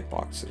much like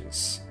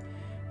hitboxes.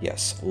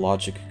 Yes,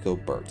 logic go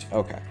Bert.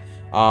 Okay.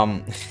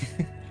 Let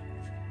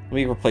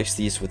me replace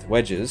these with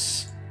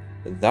wedges.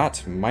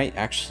 That might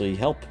actually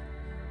help,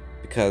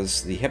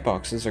 because the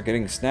hitboxes are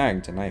getting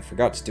snagged, and I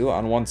forgot to do it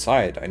on one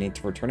side. I need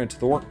to return it to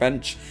the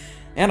workbench,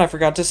 and I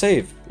forgot to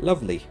save.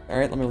 Lovely.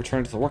 Alright, let me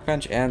return it to the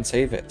workbench and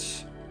save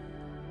it.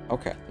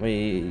 Okay, let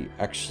me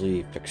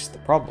actually fix the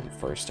problem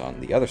first on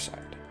the other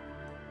side.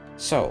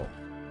 So,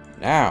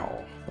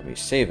 now, let me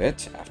save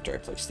it after I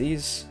place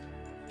these,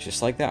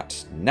 just like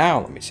that. Now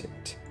let me save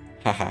it.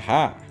 Ha ha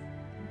ha.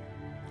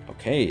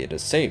 Okay, it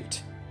is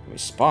saved. Let me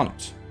spawn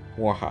it.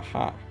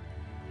 Wahaha.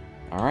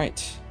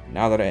 Alright,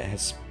 now that it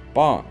has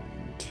spawned,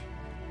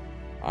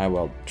 I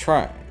will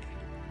try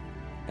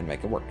and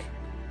make it work.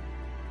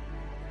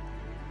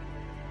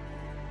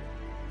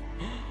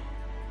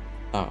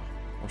 Oh,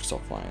 we're still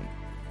flying.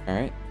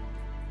 Alright.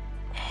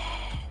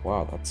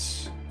 Wow,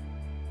 that's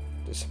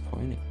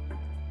disappointing.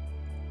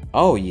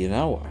 Oh, you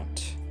know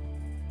what?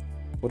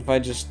 What if I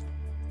just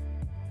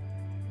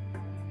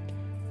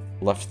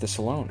left this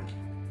alone?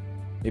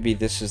 Maybe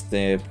this is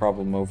the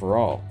problem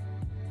overall.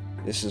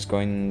 This is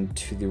going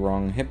to the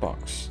wrong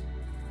hitbox.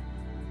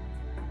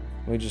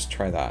 Let me just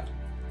try that.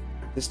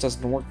 If this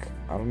doesn't work,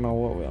 I don't know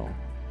what will.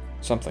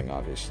 Something,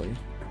 obviously.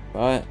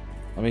 But,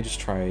 let me just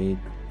try.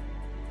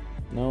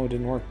 No, it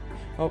didn't work.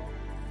 Oh,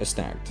 it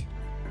snagged.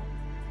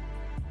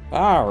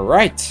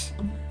 Alright!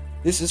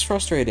 This is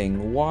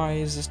frustrating. Why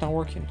is this not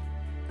working?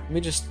 Let me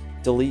just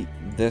delete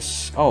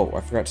this. Oh,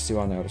 I forgot to do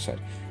on the other side.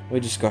 Let me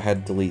just go ahead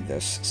and delete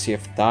this. See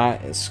if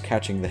that is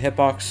catching the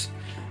hitbox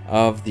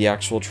of the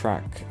actual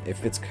track.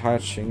 If it's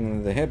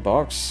catching the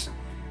hitbox,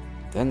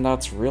 then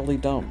that's really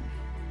dumb.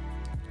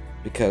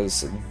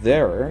 Because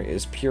there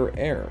is pure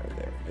air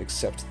there,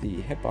 except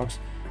the hitbox.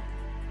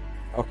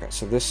 Okay,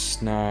 so this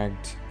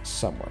snagged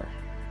somewhere.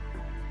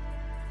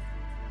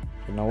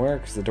 Nowhere,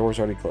 because the door's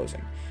already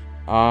closing.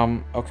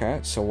 Okay,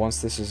 so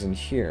once this is in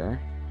here...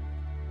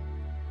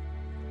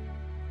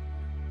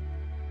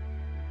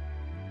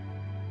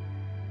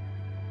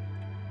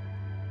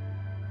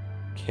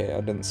 Okay,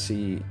 I didn't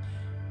see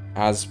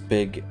as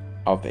big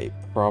of a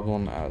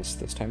problem as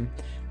this time.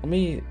 Let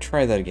me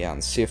try that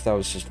again, see if that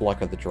was just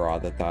luck of the draw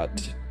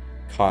that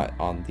caught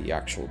on the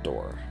actual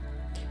door.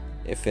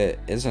 If it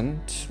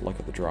isn't luck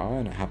of the draw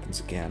and it happens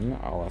again,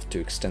 I'll have to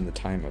extend the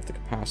time of the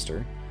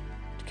capacitor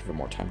to give it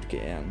more time to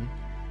get in.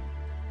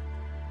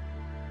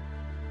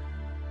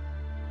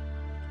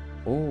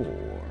 Or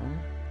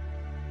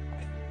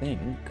I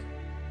think...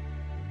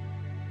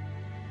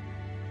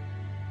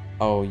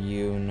 Oh,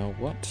 you know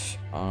what?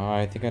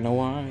 I think I know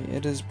why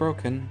it is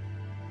broken.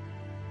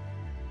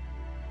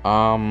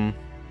 Well,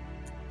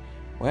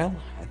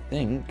 I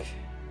think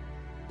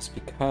it's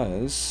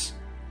because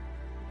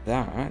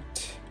that,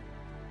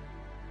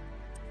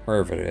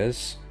 wherever it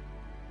is,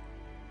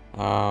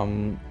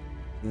 the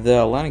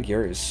landing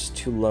gear is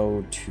too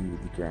low to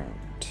the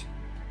ground.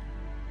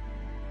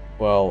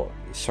 Well,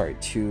 sorry,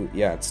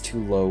 it's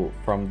too low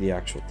from the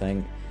actual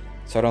thing.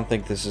 So I don't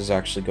think this is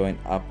actually going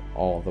up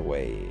all the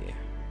way.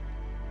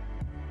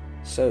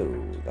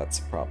 So that's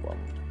a problem.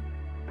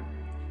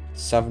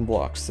 7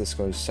 blocks. This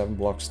goes 7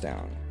 blocks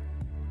down.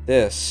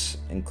 This,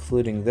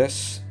 including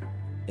this,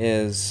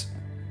 is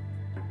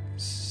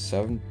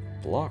 7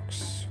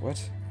 blocks.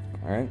 What?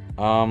 Alright.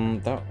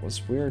 That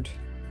was weird.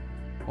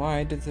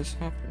 Why did this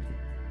happen?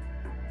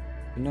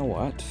 You know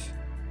what?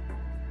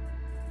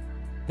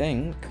 I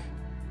think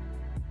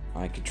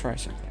I could try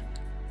something.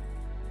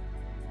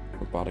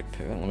 Robotic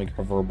pivot. Let me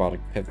grab a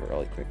robotic pivot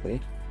really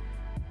quickly.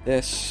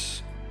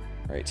 This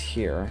right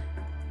here.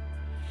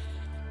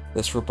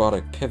 This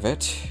robotic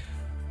pivot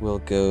will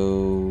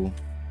go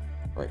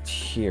right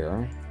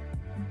here.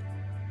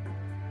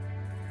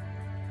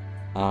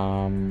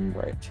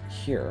 Right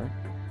here.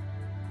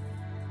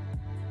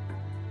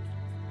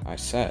 I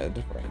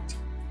said right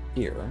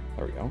here.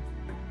 There we go.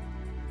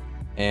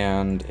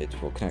 And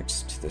it will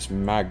connect to this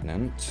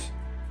magnet.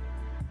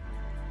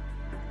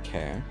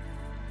 Okay.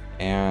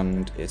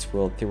 And it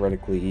will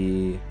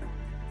theoretically...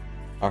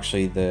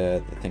 Actually,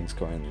 the thing's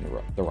going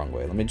the wrong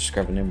way. Let me just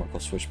grab a numerical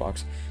switch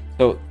box.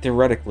 So,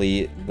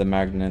 theoretically, the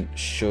magnet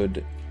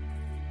should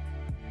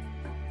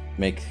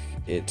make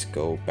it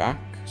go back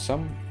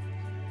some.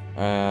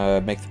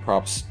 Make the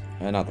props,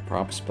 not the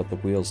props, but the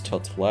wheels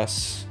tilt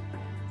less.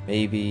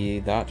 Maybe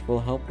that will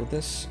help with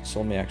this. So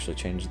let me actually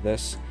change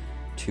this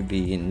to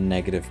be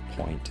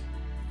 -0.5.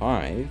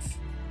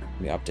 Let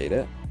me update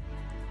it.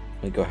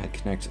 Let me go ahead and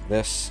connect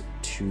this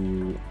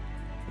to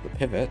the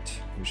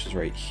pivot, which is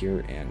right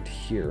here and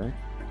here.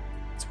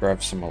 Let's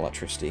grab some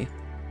electricity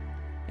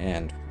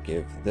and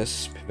give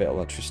this pivot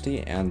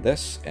electricity and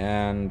this,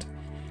 and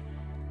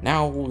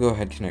now we'll go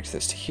ahead and connect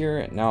this to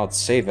here. Now let's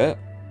save it,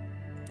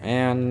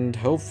 and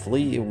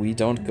hopefully we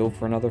don't go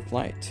for another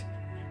flight.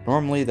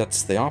 Normally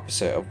that's the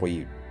opposite of what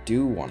you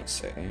do want to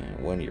say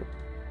when you're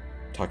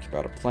talking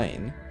about a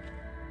plane.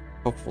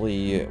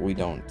 Hopefully we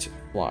don't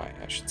fly,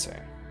 I should say.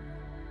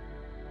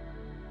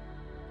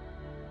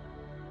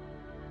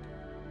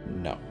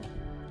 No.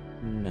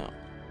 No.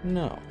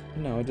 No.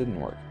 No, it didn't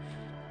work.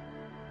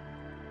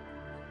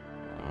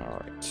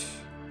 Alright.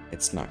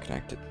 It's not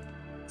connected.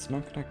 It's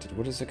not connected.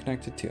 What is it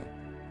connected to?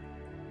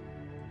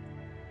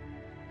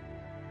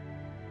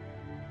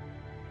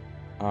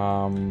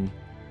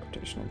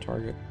 Rotational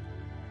target.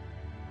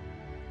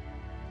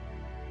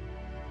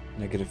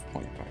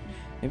 -0.5.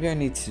 Maybe I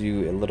need to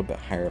do a little bit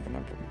higher of a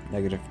number.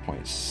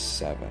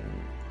 -0.7.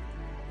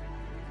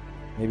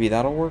 Maybe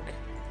that'll work?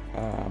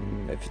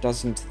 If it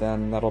doesn't,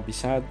 then that'll be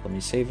sad. Let me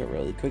save it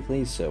really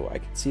quickly so I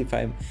can see if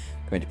I'm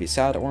going to be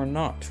sad or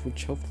not,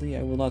 which hopefully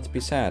I will not be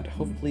sad.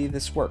 Hopefully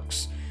this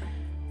works.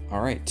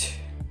 Alright,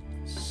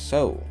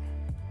 so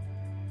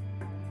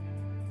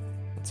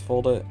let's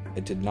fold it.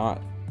 It did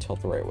not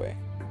tilt the right way.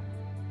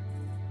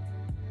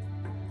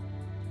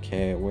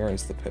 Okay, where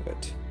is the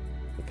pivot?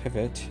 The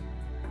pivot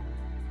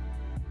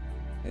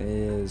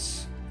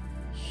is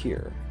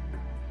here.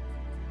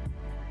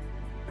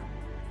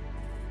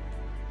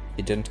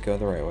 It didn't go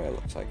the right way, it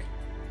looks like.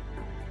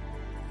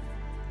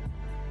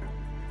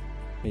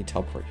 Let me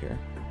teleport here.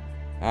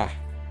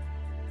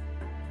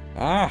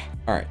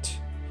 Alright.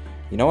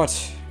 You know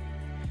what?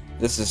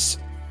 This is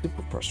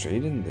super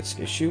frustrating, this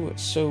issue.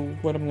 So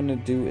what I'm gonna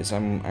do is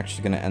I'm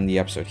actually gonna end the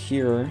episode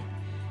here.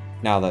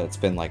 Now that it's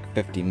been like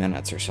 50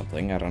 minutes or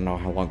something. I don't know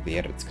how long the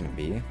edit's gonna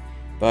be.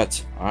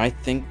 But I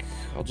think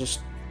I'll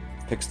just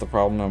fix the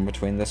problem in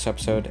between this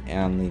episode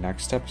and the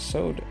next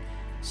episode.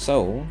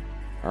 So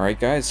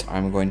Alright guys,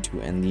 I'm going to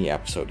end the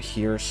episode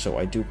here, so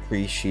I do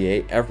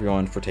appreciate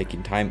everyone for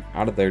taking time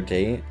out of their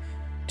day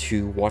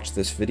to watch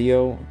this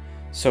video.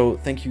 So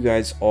thank you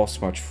guys all so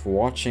much for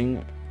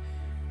watching.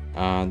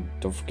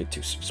 Don't forget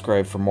to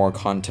subscribe for more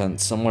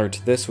content similar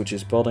to this, which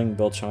is building,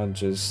 build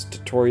challenges,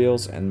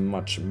 tutorials, and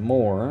much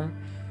more.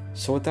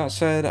 So with that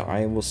said,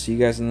 I will see you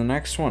guys in the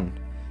next one.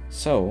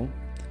 So,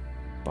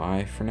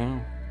 bye for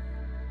now.